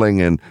and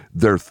yelling and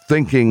they're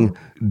thinking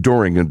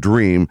during a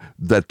dream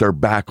that they're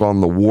back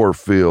on the war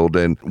field,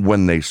 and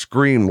when they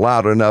scream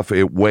loud enough,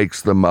 it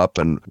wakes them up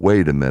and,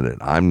 wait a minute,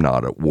 I'm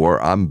not at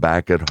war, I'm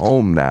back at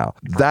home now.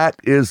 That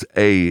is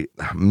a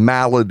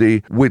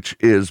malady which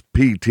is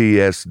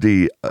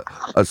PTSD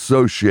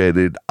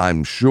associated,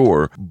 I'm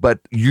sure, but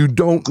you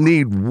don't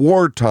need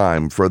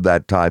wartime for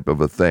that type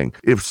of a thing.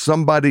 If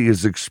somebody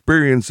is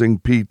experiencing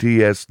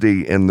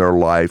PTSD in their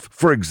life,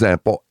 for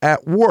example,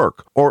 at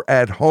work or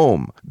at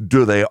home,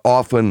 do they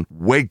often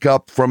wake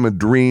up from a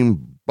dream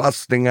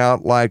busting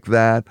out like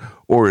that,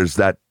 or is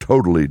that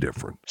totally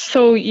different?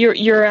 So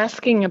you're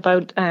asking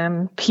about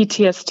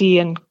PTSD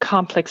and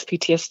complex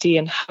PTSD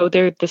and how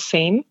they're the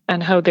same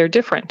and how they're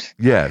different.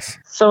 Yes.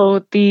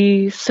 So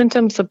the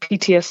symptoms of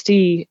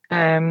PTSD,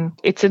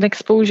 it's an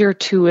exposure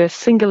to a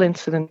single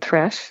incident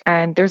threat,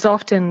 and there's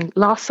often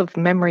loss of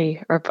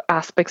memory of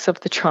aspects of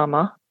the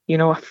trauma.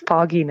 A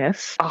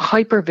fogginess, a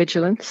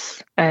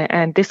hypervigilance,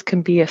 and this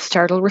can be a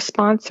startle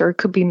response, or it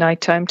could be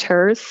nighttime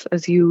terrors,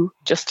 as you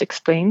just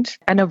explained,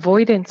 an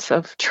avoidance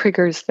of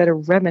triggers that are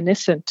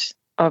reminiscent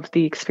of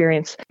the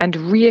experience, and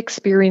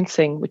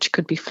re-experiencing, which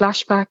could be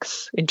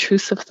flashbacks,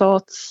 intrusive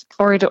thoughts,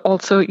 or it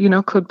also,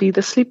 could be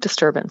the sleep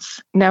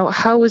disturbance. Now,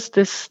 how is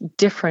this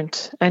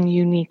different and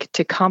unique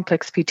to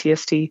complex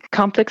PTSD?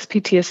 Complex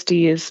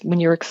PTSD is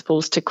when you're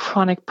exposed to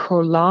chronic,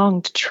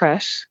 prolonged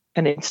threat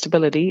and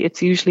instability,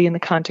 it's usually in the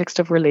context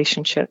of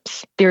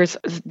relationships. There's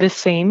the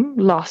same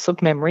loss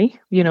of memory,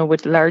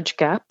 with large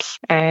gaps.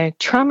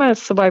 Trauma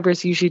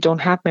survivors usually don't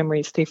have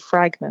memories, they have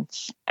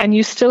fragments. And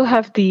you still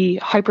have the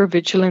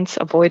hypervigilance,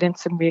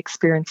 avoidance, and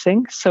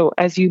re-experiencing. So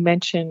as you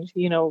mentioned,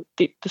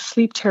 the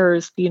sleep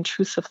terrors, the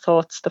intrusive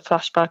thoughts, the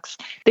flashbacks,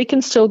 they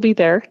can still be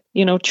there.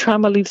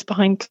 Trauma leaves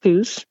behind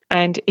clues,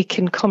 and it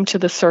can come to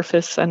the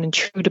surface and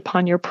intrude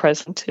upon your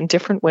present in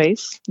different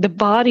ways. The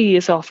body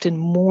is often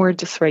more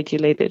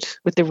dysregulated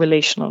with the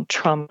relational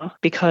trauma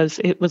because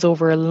it was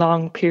over a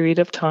long period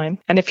of time.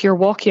 And if you're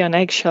walking on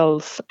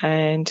eggshells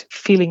and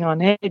feeling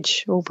on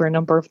edge over a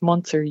number of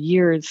months or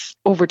years,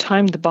 over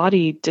time the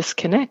body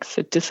disconnects,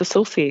 it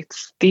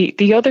disassociates.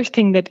 The other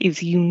thing that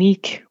is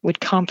unique with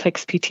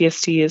complex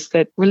PTSD is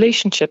that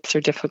relationships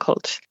are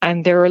difficult,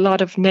 and there are a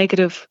lot of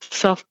negative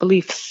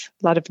self-beliefs,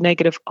 a lot of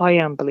negative I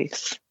am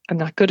beliefs. I'm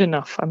not good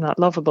enough. I'm not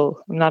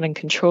lovable. I'm not in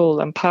control.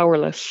 I'm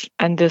powerless.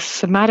 And this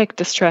somatic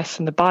distress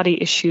and the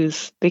body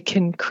issues, they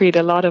can create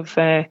a lot of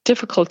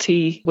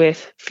difficulty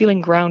with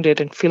feeling grounded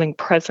and feeling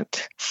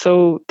present.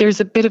 So there's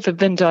a bit of a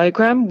Venn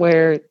diagram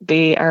where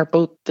they are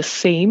both the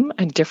same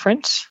and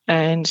different.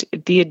 And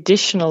the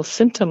additional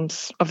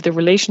symptoms of the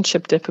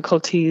relationship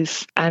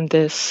difficulties and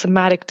the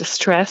somatic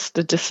distress,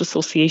 the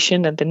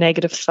disassociation and the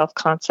negative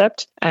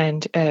self-concept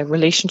and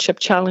relationship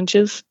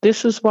challenges,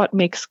 this is what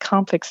makes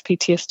complex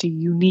PTSD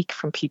unique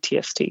from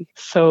PTSD.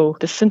 So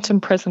the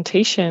symptom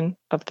presentation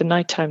of the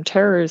nighttime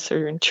terrors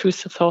or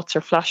intrusive thoughts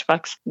or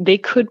flashbacks, they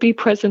could be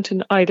present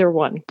in either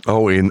one.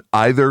 Oh, in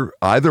either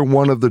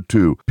one of the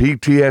two,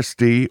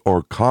 PTSD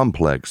or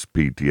complex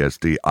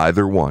PTSD,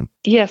 either one.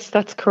 Yes,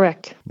 that's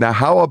correct. Now,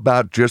 how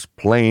about just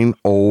plain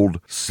old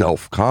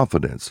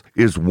self-confidence?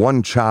 Is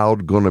one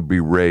child going to be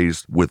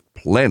raised with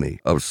plenty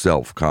of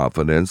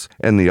self-confidence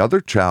and the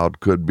other child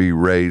could be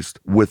raised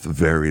with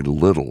very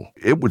little?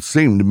 It would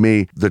seem to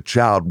me the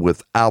child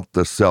without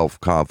the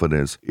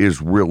self-confidence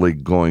is really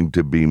going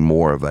to be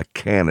more of a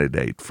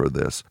candidate for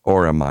this,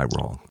 or am I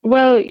wrong?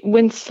 Well,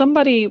 when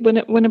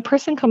a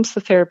person comes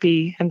to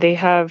therapy and they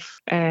have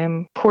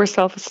poor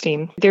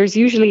self-esteem, there's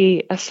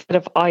usually a set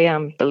of I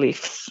am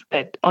beliefs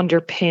that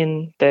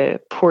underpin the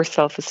poor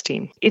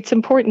self-esteem. It's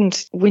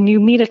important when you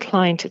meet a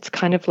client, it's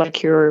kind of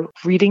like you're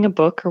reading a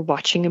book or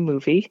watching a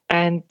movie,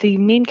 and the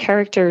main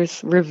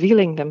characters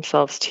revealing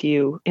themselves to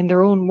you in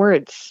their own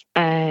words.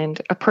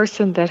 And a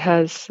person that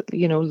has,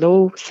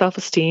 low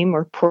self-esteem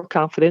or poor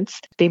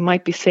confidence, they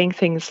might be saying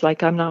things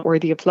like, I'm not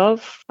worthy of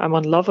love, I'm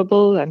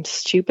unlovable, I'm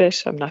stupid,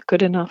 I'm not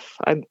good enough,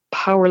 I'm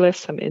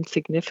powerless, I'm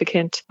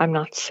insignificant, I'm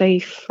not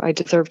safe, I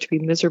deserve to be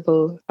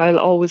miserable, I'll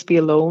always be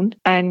alone.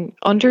 And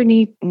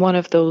underneath one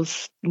of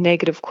those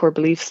negative core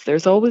beliefs,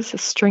 there's always a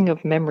string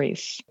of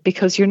memories,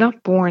 because you're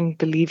not born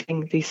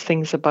believing these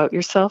things about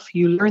yourself,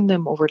 you learn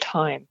them over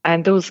time.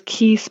 And those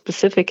key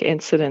specific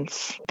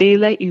incidents, they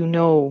let you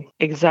know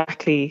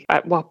exactly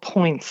at what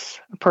points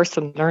a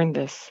person learned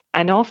this.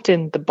 And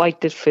often the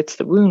bite that fits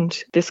the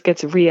wound, this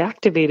gets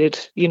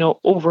reactivated,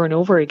 over and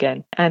over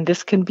again. And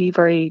this can be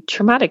very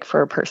traumatic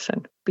for a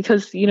person.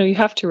 Because, you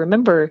have to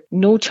remember,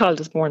 no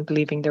child is born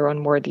believing they're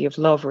unworthy of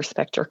love,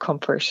 respect, or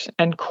comfort.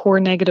 And core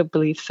negative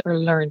beliefs are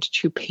learned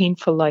through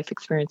painful life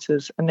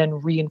experiences and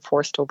then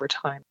reinforced over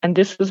time. And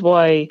this is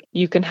why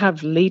you can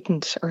have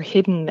latent or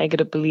hidden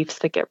negative beliefs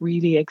that get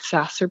really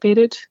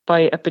exacerbated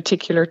by a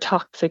particular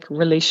toxic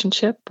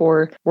relationship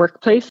or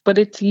workplace. But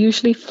it's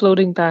usually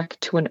floating back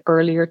to an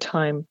earlier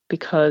time,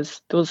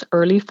 because those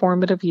early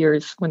formative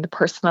years when the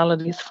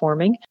personality is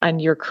forming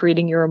and you're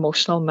creating your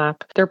emotional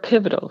map, they're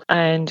pivotal.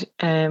 And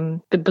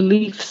the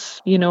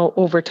beliefs,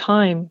 over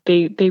time,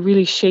 they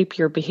really shape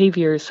your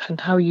behaviors and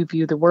how you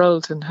view the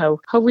world and how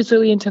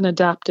resilient and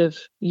adaptive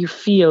you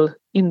feel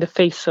in the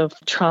face of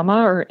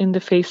trauma or in the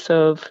face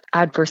of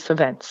adverse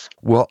events.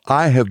 Well,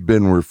 I have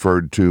been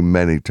referred to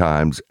many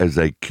times as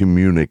a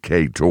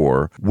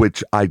communicator,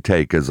 which I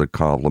take as a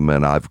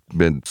compliment. I've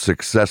been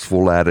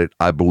successful at it,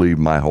 I believe,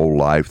 my whole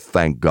life,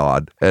 thank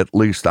God. At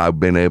least I've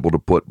been able to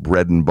put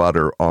bread and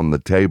butter on the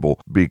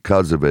table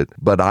because of it.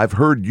 But I've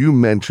heard you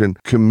mention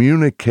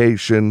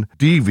communication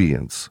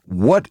deviance.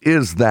 What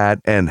is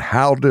that, and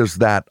how does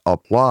that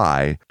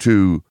apply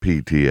to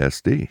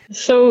PTSD?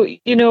 So,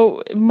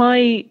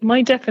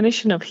 my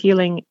definition of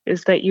healing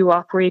is that you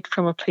operate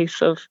from a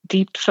place of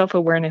deep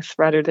self-awareness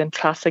rather than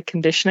classic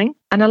conditioning.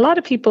 And a lot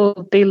of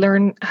people, they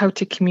learn how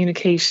to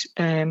communicate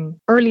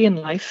early in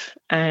life,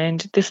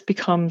 and this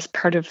becomes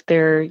part of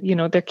their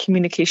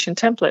communication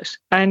template.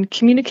 And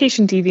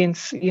communication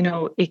deviance,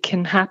 it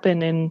can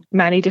happen in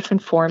many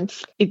different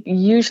forms. It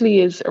usually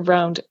is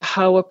around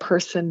how a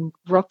person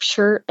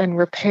rupture and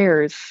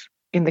repairs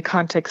in the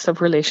context of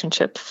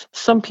relationships.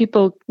 Some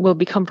people will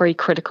become very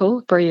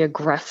critical, very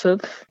aggressive,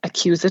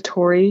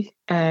 accusatory.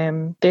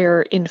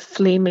 They're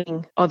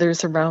inflaming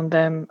others around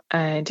them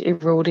and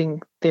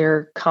eroding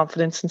their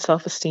confidence and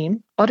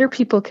self-esteem. Other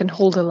people can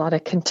hold a lot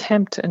of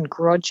contempt and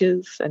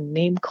grudges and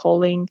name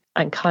calling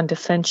and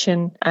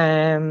condescension.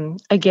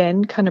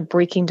 Again, kind of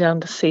breaking down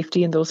the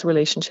safety in those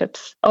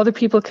relationships. Other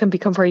people can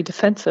become very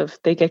defensive.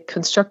 They get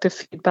constructive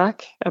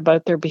feedback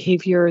about their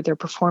behavior, their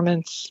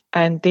performance,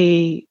 and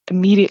they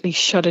immediately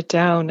shut it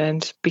down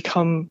and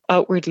become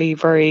outwardly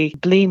very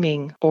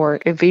blaming or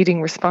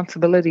evading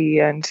responsibility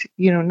and,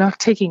 not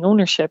taking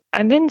ownership.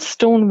 And then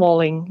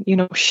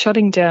stonewalling,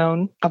 shutting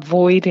down,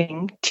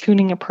 avoiding,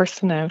 tuning a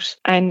person out.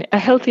 And a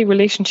healthy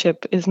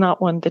relationship is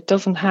not one that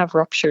doesn't have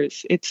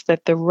ruptures. It's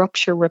that the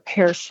rupture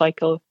repair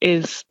cycle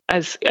is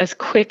as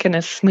quick and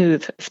as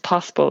smooth as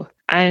possible.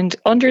 And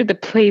under the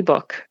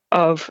playbook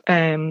of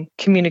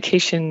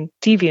communication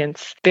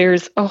deviance,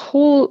 there's a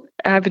whole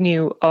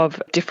avenue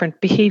of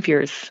different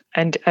behaviors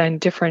and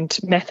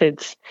different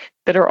methods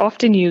that are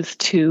often used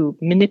to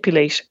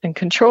manipulate and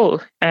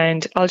control.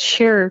 And I'll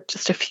share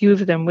just a few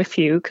of them with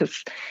you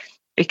because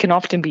it can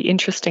often be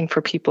interesting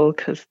for people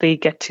because they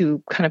get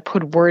to kind of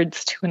put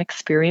words to an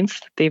experience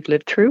that they've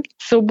lived through.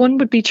 So one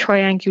would be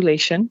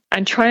triangulation.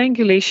 And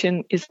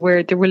triangulation is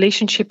where the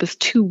relationship is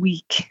too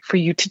weak for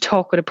you to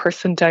talk with a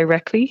person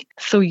directly.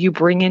 So you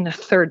bring in a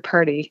third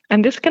party.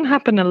 And this can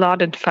happen a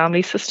lot in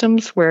family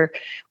systems where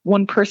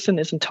one person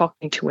isn't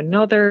talking to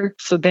another.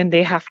 So then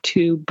they have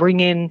to bring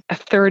in a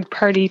third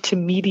party to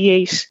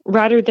mediate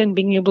rather than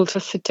being able to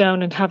sit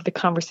down and have the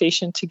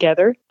conversation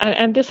together.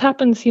 And this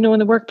happens, in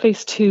the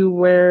workplace too,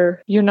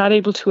 where you're not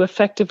able to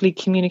effectively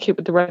communicate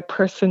with the right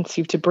person. So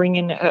you have to bring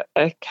in a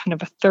kind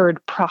of a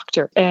third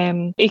proctor.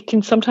 It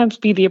can sometimes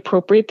be the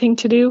appropriate thing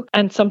to do.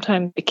 And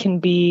sometimes it can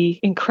be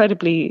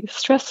incredibly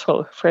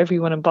stressful for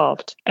everyone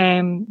involved.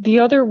 The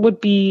other would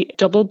be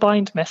double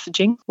bind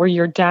messaging, where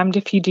you're damned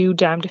if you do,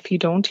 damned if you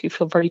don't. You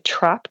feel very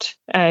trapped.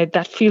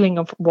 That feeling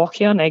of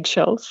walking on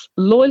eggshells.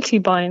 Loyalty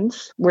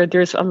binds, where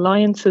there's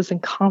alliances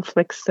and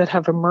conflicts that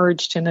have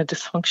emerged in a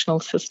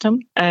dysfunctional system.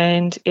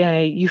 And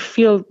you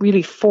feel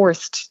really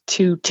forced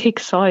to take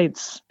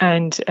sides.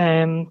 And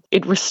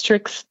it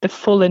restricts the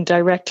full and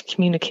direct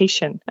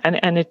communication.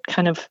 And it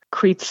kind of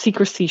creates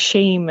secrecy,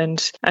 shame,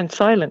 and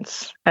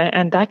silence.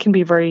 And that can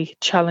be very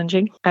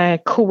challenging.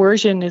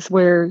 Coercion is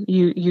where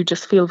you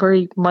just feel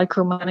very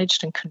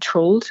micromanaged and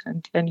controlled,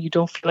 and you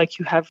don't feel like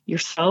you have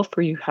yourself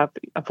or you have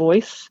a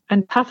voice.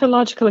 And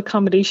pathological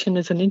accommodation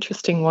is an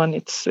interesting one.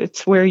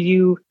 It's where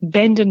you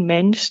bend and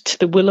mend to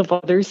the will of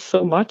others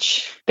so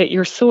much that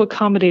you're so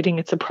accommodating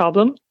it's a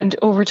problem. And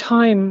over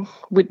time,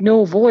 with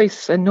no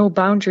voice and no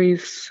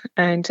boundaries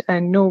and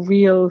no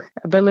real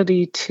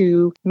ability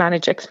to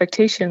manage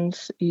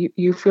expectations,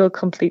 you feel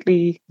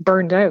completely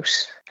burned out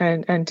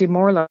and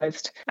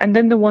demoralized. And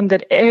then the one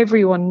that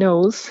everyone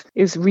knows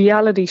is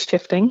reality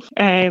shifting,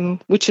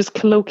 which is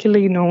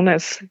colloquially known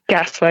as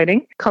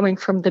gaslighting, coming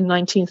from the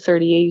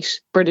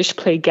 1938 British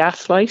play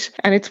Gaslight.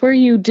 And it's where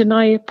you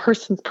deny a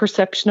person's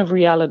perception of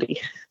reality.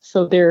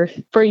 So they're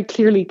very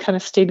clearly kind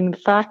of stating the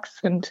facts,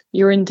 and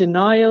you're in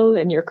denial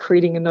and you're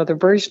creating another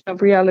version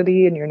of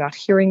reality and you're not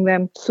hearing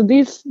them. So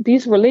these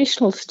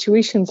relational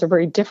situations are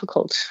very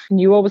difficult. And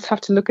you always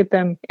have to look at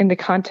them in the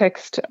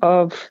context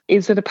of,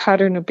 is it a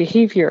pattern of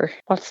behavior?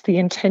 What's the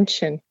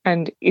intention?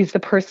 And is the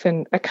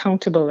person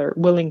accountable or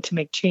willing to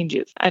make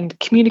changes? And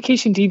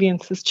communication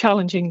deviance is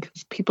challenging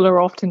because people are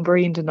often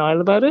very in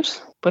denial about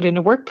it. But in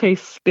a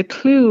workplace, the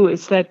clue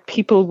is that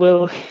people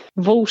will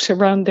vote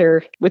around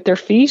with their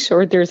feet,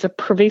 or there's a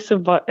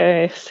pervasive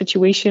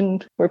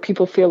situation where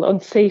people feel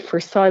unsafe or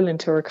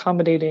silent or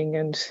accommodating,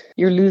 and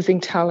you're losing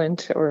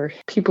talent, or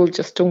people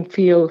just don't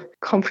feel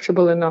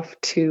comfortable enough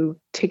to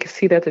take a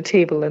seat at the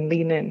table and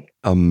lean in.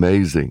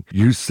 Amazing.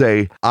 You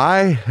say, I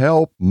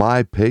help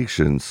my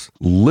patients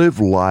live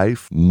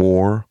life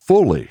more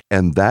fully.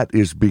 And that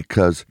is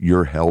because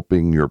you're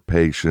helping your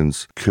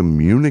patients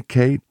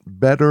communicate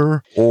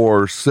better,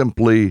 or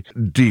simply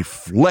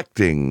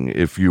deflecting,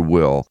 if you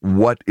will,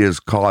 what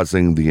is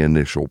causing the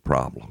initial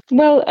problem?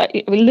 Well,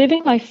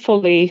 living life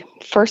fully,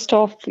 first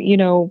off,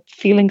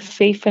 feeling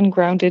safe and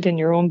grounded in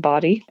your own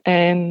body,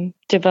 and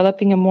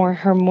developing a more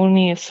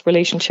harmonious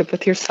relationship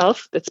with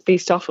yourself that's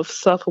based off of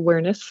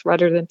self-awareness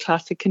rather than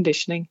classic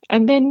conditioning.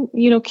 And then,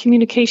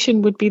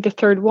 communication would be the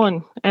third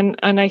one. And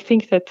I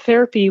think that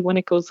therapy, when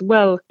it goes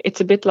well,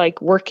 it's a bit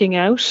like working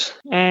out,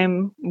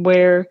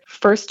 where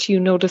first you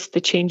notice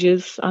the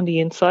changes on the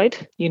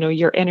inside,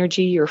 your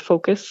energy, your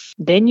focus.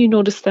 Then you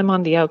notice them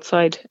on the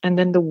outside, and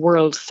then the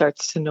world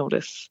starts to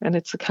notice. And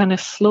it's a kind of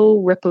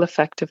slow ripple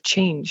effect of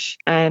change.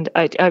 And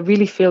I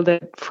really feel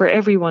that for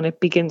everyone, it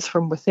begins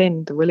from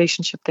within, the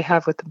relationship they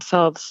have with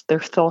themselves, their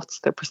thoughts,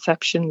 their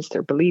perceptions,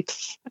 their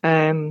beliefs.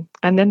 And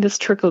then this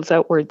trickles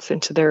outwards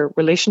into their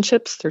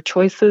relationships, their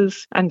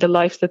choices, and the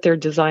life that they're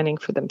designing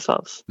for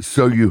themselves.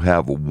 So you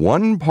have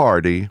one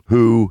party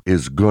who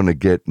is going to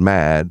get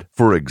mad,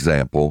 for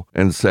example,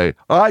 and say,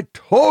 I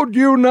told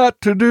you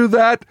not to do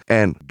that,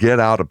 and get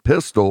out a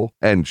pistol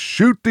and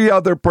shoot the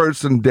other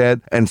person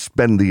dead and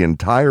spend the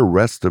entire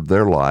rest of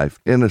their life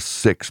in a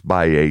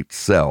 6x8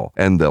 cell,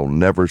 and they'll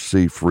never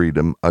see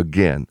freedom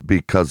again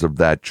because of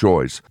that choice.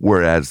 choice.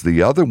 Whereas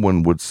the other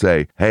one would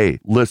say, hey,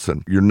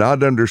 listen, you're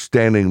not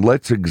understanding.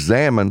 Let's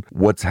examine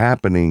what's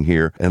happening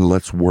here and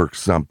let's work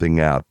something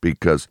out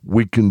because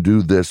we can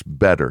do this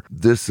better.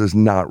 This is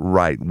not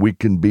right. We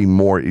can be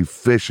more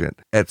efficient,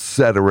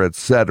 etc.,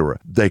 etc.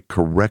 They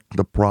correct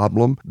the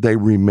problem. They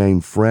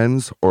remain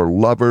friends or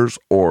lovers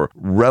or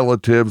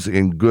relatives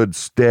in good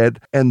stead,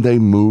 and they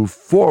move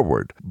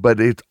forward. But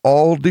it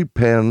all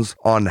depends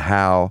on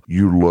how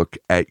you look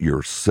at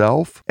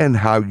yourself and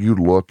how you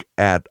look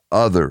at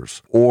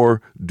others.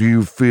 Or do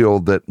you feel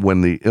that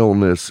when the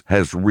illness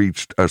has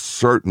reached a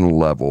certain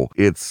level,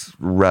 it's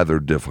rather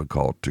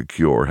difficult to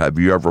cure? Have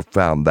you ever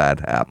found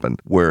that happen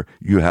where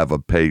you have a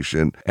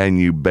patient and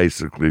you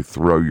basically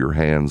throw your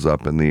hands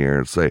up in the air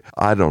and say,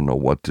 I don't know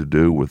what to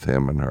do with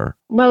him and her?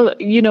 Well,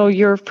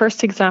 your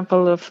first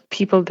example of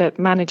people that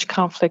manage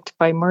conflict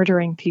by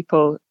murdering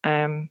people,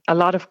 a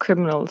lot of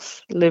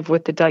criminals live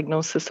with the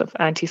diagnosis of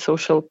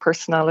antisocial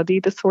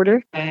personality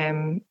disorder.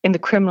 In the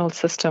criminal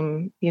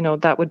system,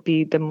 that would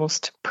be the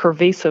most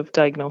pervasive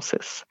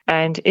diagnosis.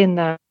 And in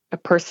that, a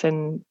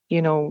person,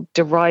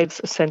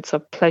 derives a sense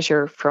of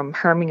pleasure from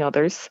harming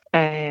others.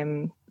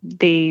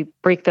 They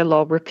break the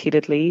law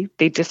repeatedly.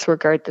 They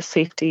disregard the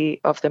safety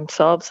of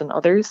themselves and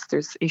others.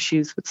 There's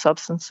issues with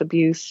substance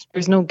abuse.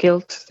 There's no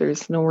guilt.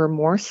 There's no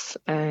remorse.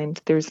 And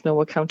there's no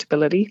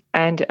accountability.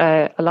 And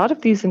a lot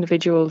of these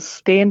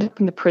individuals, they end up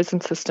in the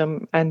prison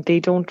system and they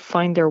don't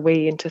find their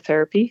way into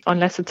therapy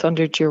unless it's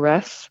under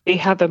duress. They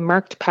have a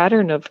marked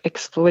pattern of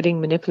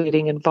exploiting,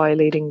 manipulating, and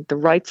violating the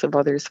rights of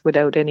others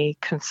without any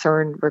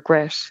concern,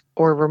 regret,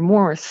 or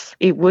remorse.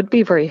 It would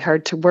be very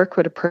hard to work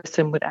with a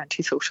person with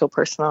antisocial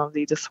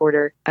personality disorder.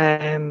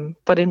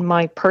 But in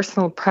my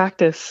personal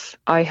practice,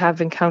 I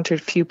have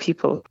encountered few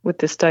people with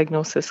this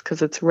diagnosis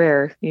because it's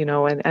rare,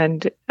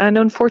 and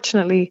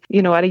unfortunately,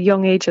 at a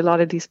young age, a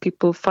lot of these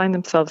people find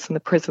themselves in the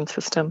prison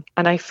system.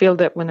 And I feel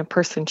that when a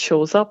person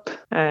shows up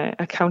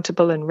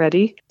accountable and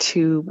ready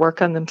to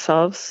work on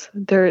themselves,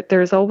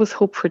 there's always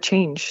hope for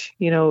change.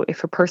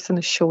 If a person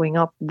is showing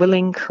up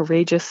willing,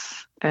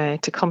 courageous,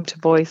 to come to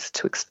voice,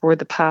 to explore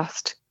the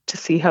past, to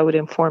see how it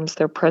informs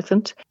their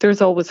present,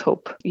 there's always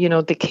hope.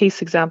 The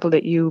case example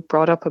that you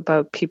brought up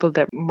about people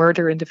that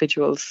murder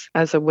individuals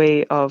as a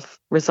way of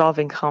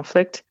resolving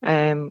conflict,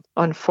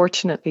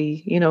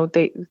 unfortunately,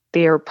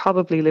 they are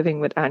probably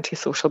living with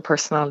antisocial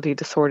personality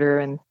disorder,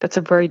 and that's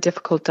a very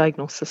difficult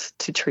diagnosis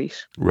to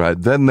treat.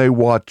 Right. Then they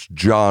watch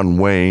John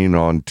Wayne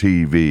on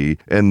TV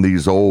and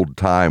these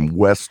old-time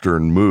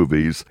Western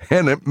movies,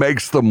 and it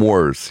makes them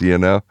worse,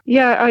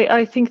 Yeah,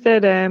 I think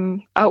that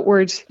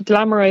outward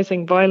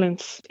glamorizing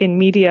violence in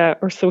media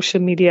or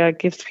social media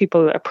gives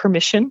people a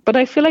permission. But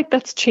I feel like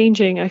that's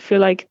changing. I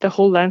feel like the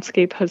whole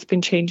landscape has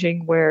been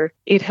changing where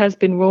it has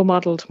been role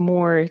modeled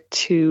more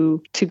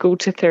to go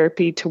to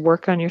therapy, to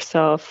work on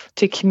yourself,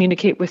 to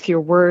communicate with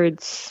your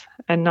words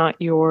and not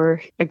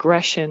your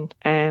aggression.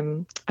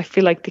 I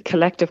feel like the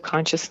collective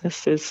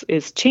consciousness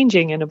is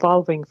changing and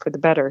evolving for the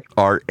better.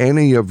 Are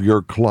any of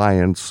your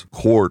clients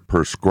court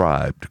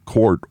prescribed,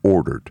 court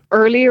ordered?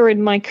 Earlier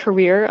in my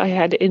career, I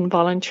had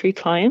involuntary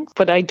clients,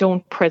 but I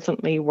don't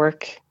presently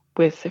work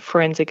with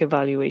forensic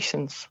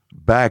evaluations.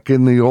 Back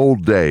in the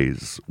old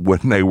days, when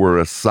they were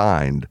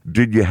assigned,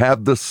 did you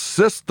have the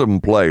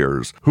system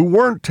players who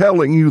weren't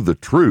telling you the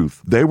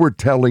truth? They were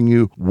telling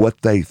you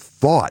what they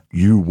thought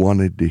you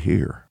wanted to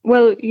hear.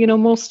 Well,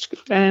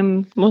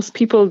 most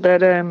people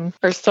that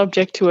are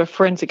subject to a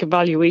forensic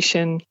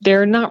evaluation,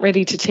 they're not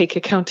ready to take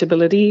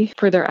accountability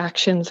for their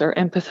actions or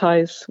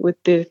empathize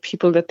with the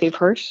people that they've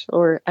hurt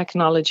or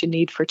acknowledge a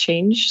need for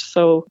change.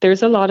 So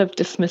there's a lot of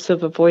dismissive,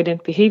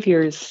 avoidant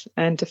behaviors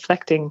and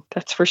deflecting,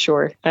 that's for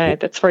sure.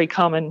 That's very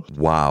common.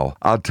 Wow.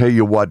 I'll tell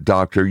you what,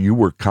 Doctor, you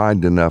were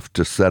kind enough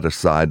to set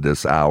aside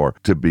this hour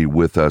to be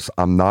with us.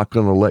 I'm not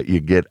going to let you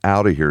get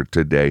out of here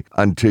today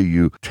until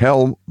you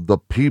tell the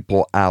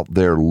people out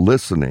there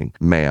listening,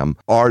 ma'am,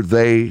 are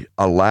they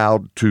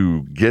allowed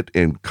to get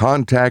in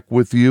contact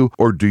with you,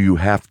 or do you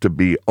have to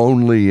be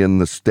only in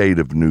the state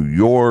of New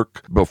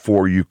York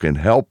before you can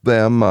help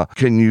them?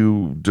 Can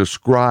you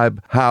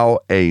describe how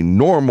a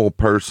normal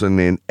person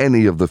in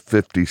any of the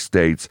 50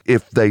 states,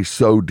 if they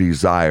so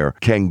desire,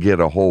 can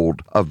get a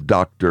hold of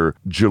Dr.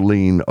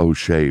 Gillian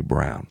O'Shea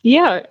Brown?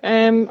 Yeah,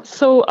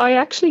 so I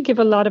actually give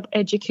a lot of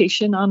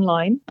education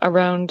online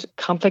around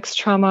complex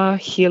trauma,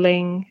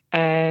 healing,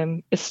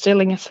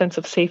 instilling a sense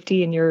of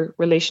safety in your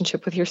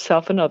relationship with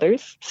yourself and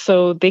others.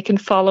 So they can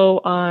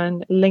follow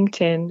on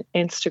LinkedIn,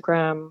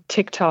 Instagram,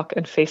 TikTok,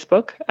 and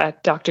Facebook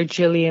at Dr.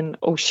 Gillian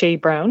O'Shea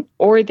Brown,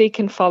 or they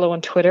can follow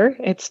on Twitter.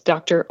 It's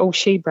Dr.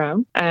 O'Shea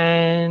Brown.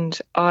 And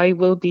I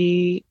will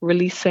be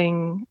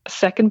releasing a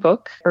second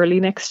book early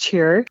next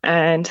year.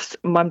 And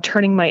I'm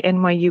turning my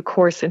NYU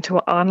course into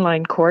an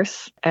online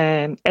course,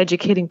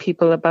 educating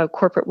people about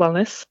corporate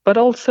wellness, but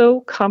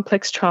also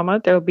complex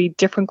trauma. There will be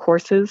different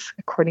courses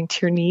according according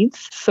to your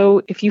needs.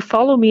 So if you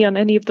follow me on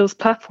any of those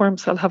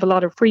platforms, I'll have a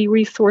lot of free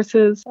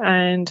resources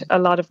and a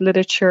lot of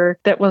literature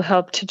that will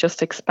help to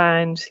just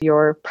expand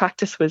your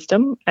practice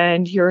wisdom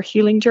and your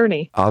healing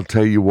journey. I'll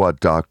tell you what,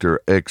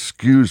 doctor,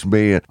 excuse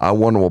me, I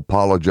want to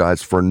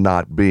apologize for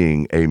not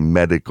being a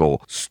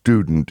medical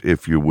student,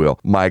 if you will.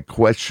 My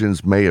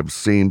questions may have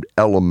seemed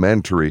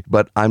elementary,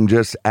 but I'm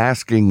just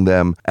asking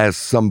them as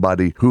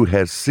somebody who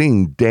has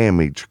seen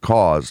damage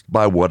caused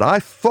by what I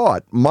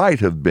thought might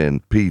have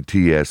been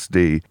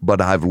PTSD,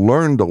 but I've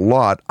learned a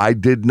lot. I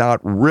did not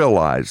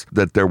realize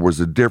that there was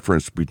a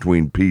difference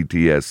between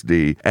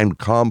PTSD and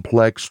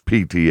complex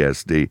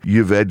PTSD.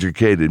 You've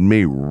educated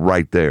me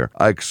right there.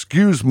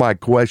 Excuse my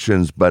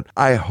questions, but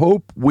I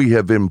hope we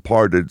have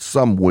imparted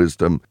some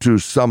wisdom to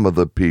some of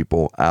the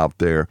people out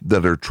there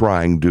that are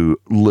trying to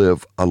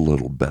live a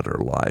little better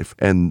life.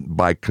 And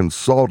by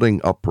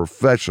consulting a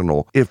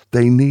professional, if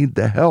they need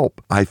the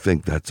help, I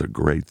think that's a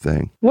great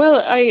thing.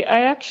 Well, I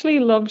actually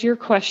loved your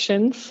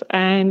questions,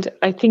 and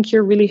I think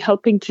you're really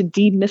helping to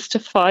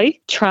demystify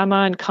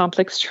trauma and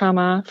complex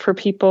trauma for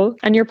people.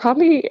 And you're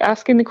probably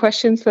asking the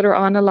questions that are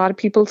on a lot of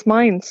people's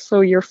minds.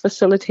 So you're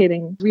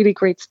facilitating really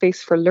great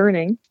space for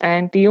learning.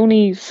 And the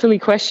only silly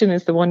question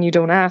is the one you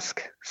don't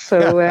ask.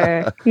 So,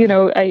 I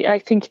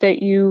think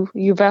that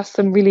you've asked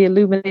some really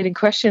illuminating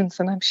questions,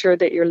 and I'm sure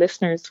that your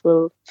listeners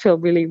will feel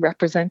really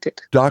represented.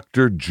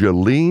 Dr.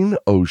 GILLIAN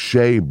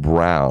O'Shea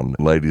Brown,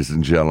 ladies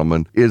and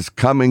gentlemen, is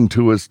coming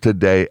to us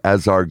today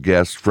as our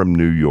guest from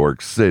New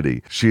York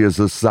City. She is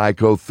a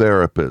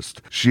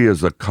psychotherapist. She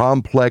is a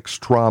complex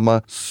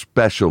trauma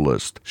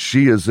specialist.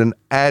 She is an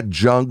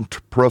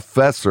adjunct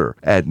professor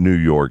at New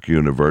York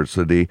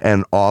University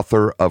and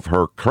author of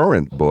her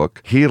current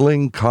book,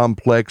 Healing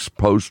Complex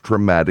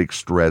Posttraumatic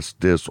Stress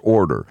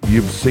Disorder.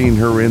 You've seen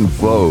her in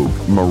Vogue,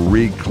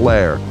 Marie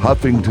Claire,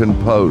 Huffington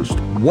Post,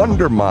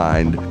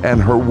 Wondermind, and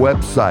her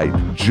website,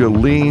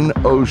 GILLIAN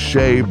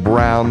O'Shea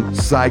Brown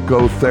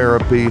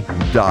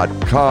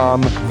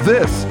Psychotherapy.com.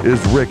 This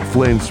is Rick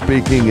Flynn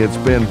speaking. It's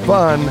been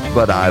fun,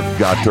 but I've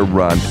got to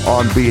run.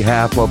 On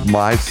behalf of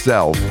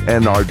myself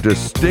and our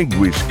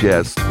distinguished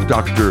guest,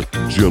 Dr.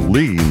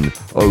 GILLIAN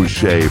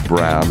O'Shea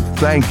Brown.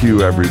 Thank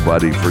you,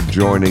 everybody, for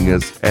joining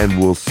us, and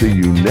we'll see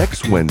you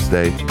next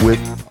Wednesday with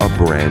a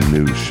brand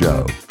new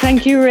show.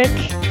 Thank you, Rick.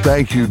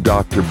 Thank you,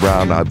 Dr.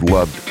 Brown. I've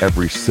loved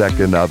every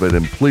second of it,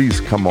 and please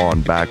come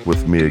on back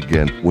with me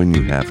again when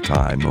you have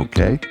time,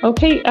 okay?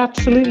 Okay,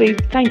 absolutely.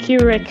 Thank you,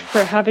 Rick,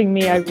 for having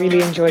me. I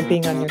really enjoyed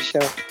being on your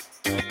show.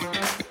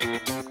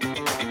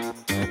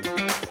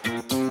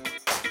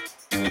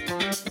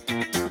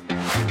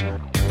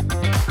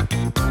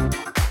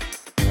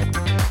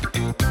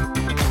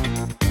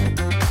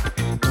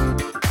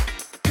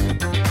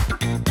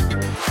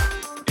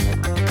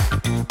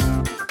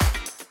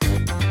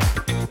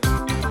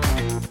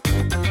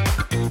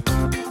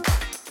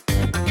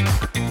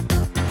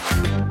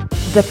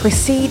 The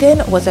preceding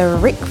was a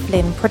Rick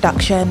Flynn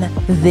production.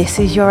 This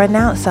is your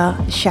announcer,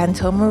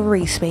 Chantal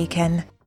Marie speaking.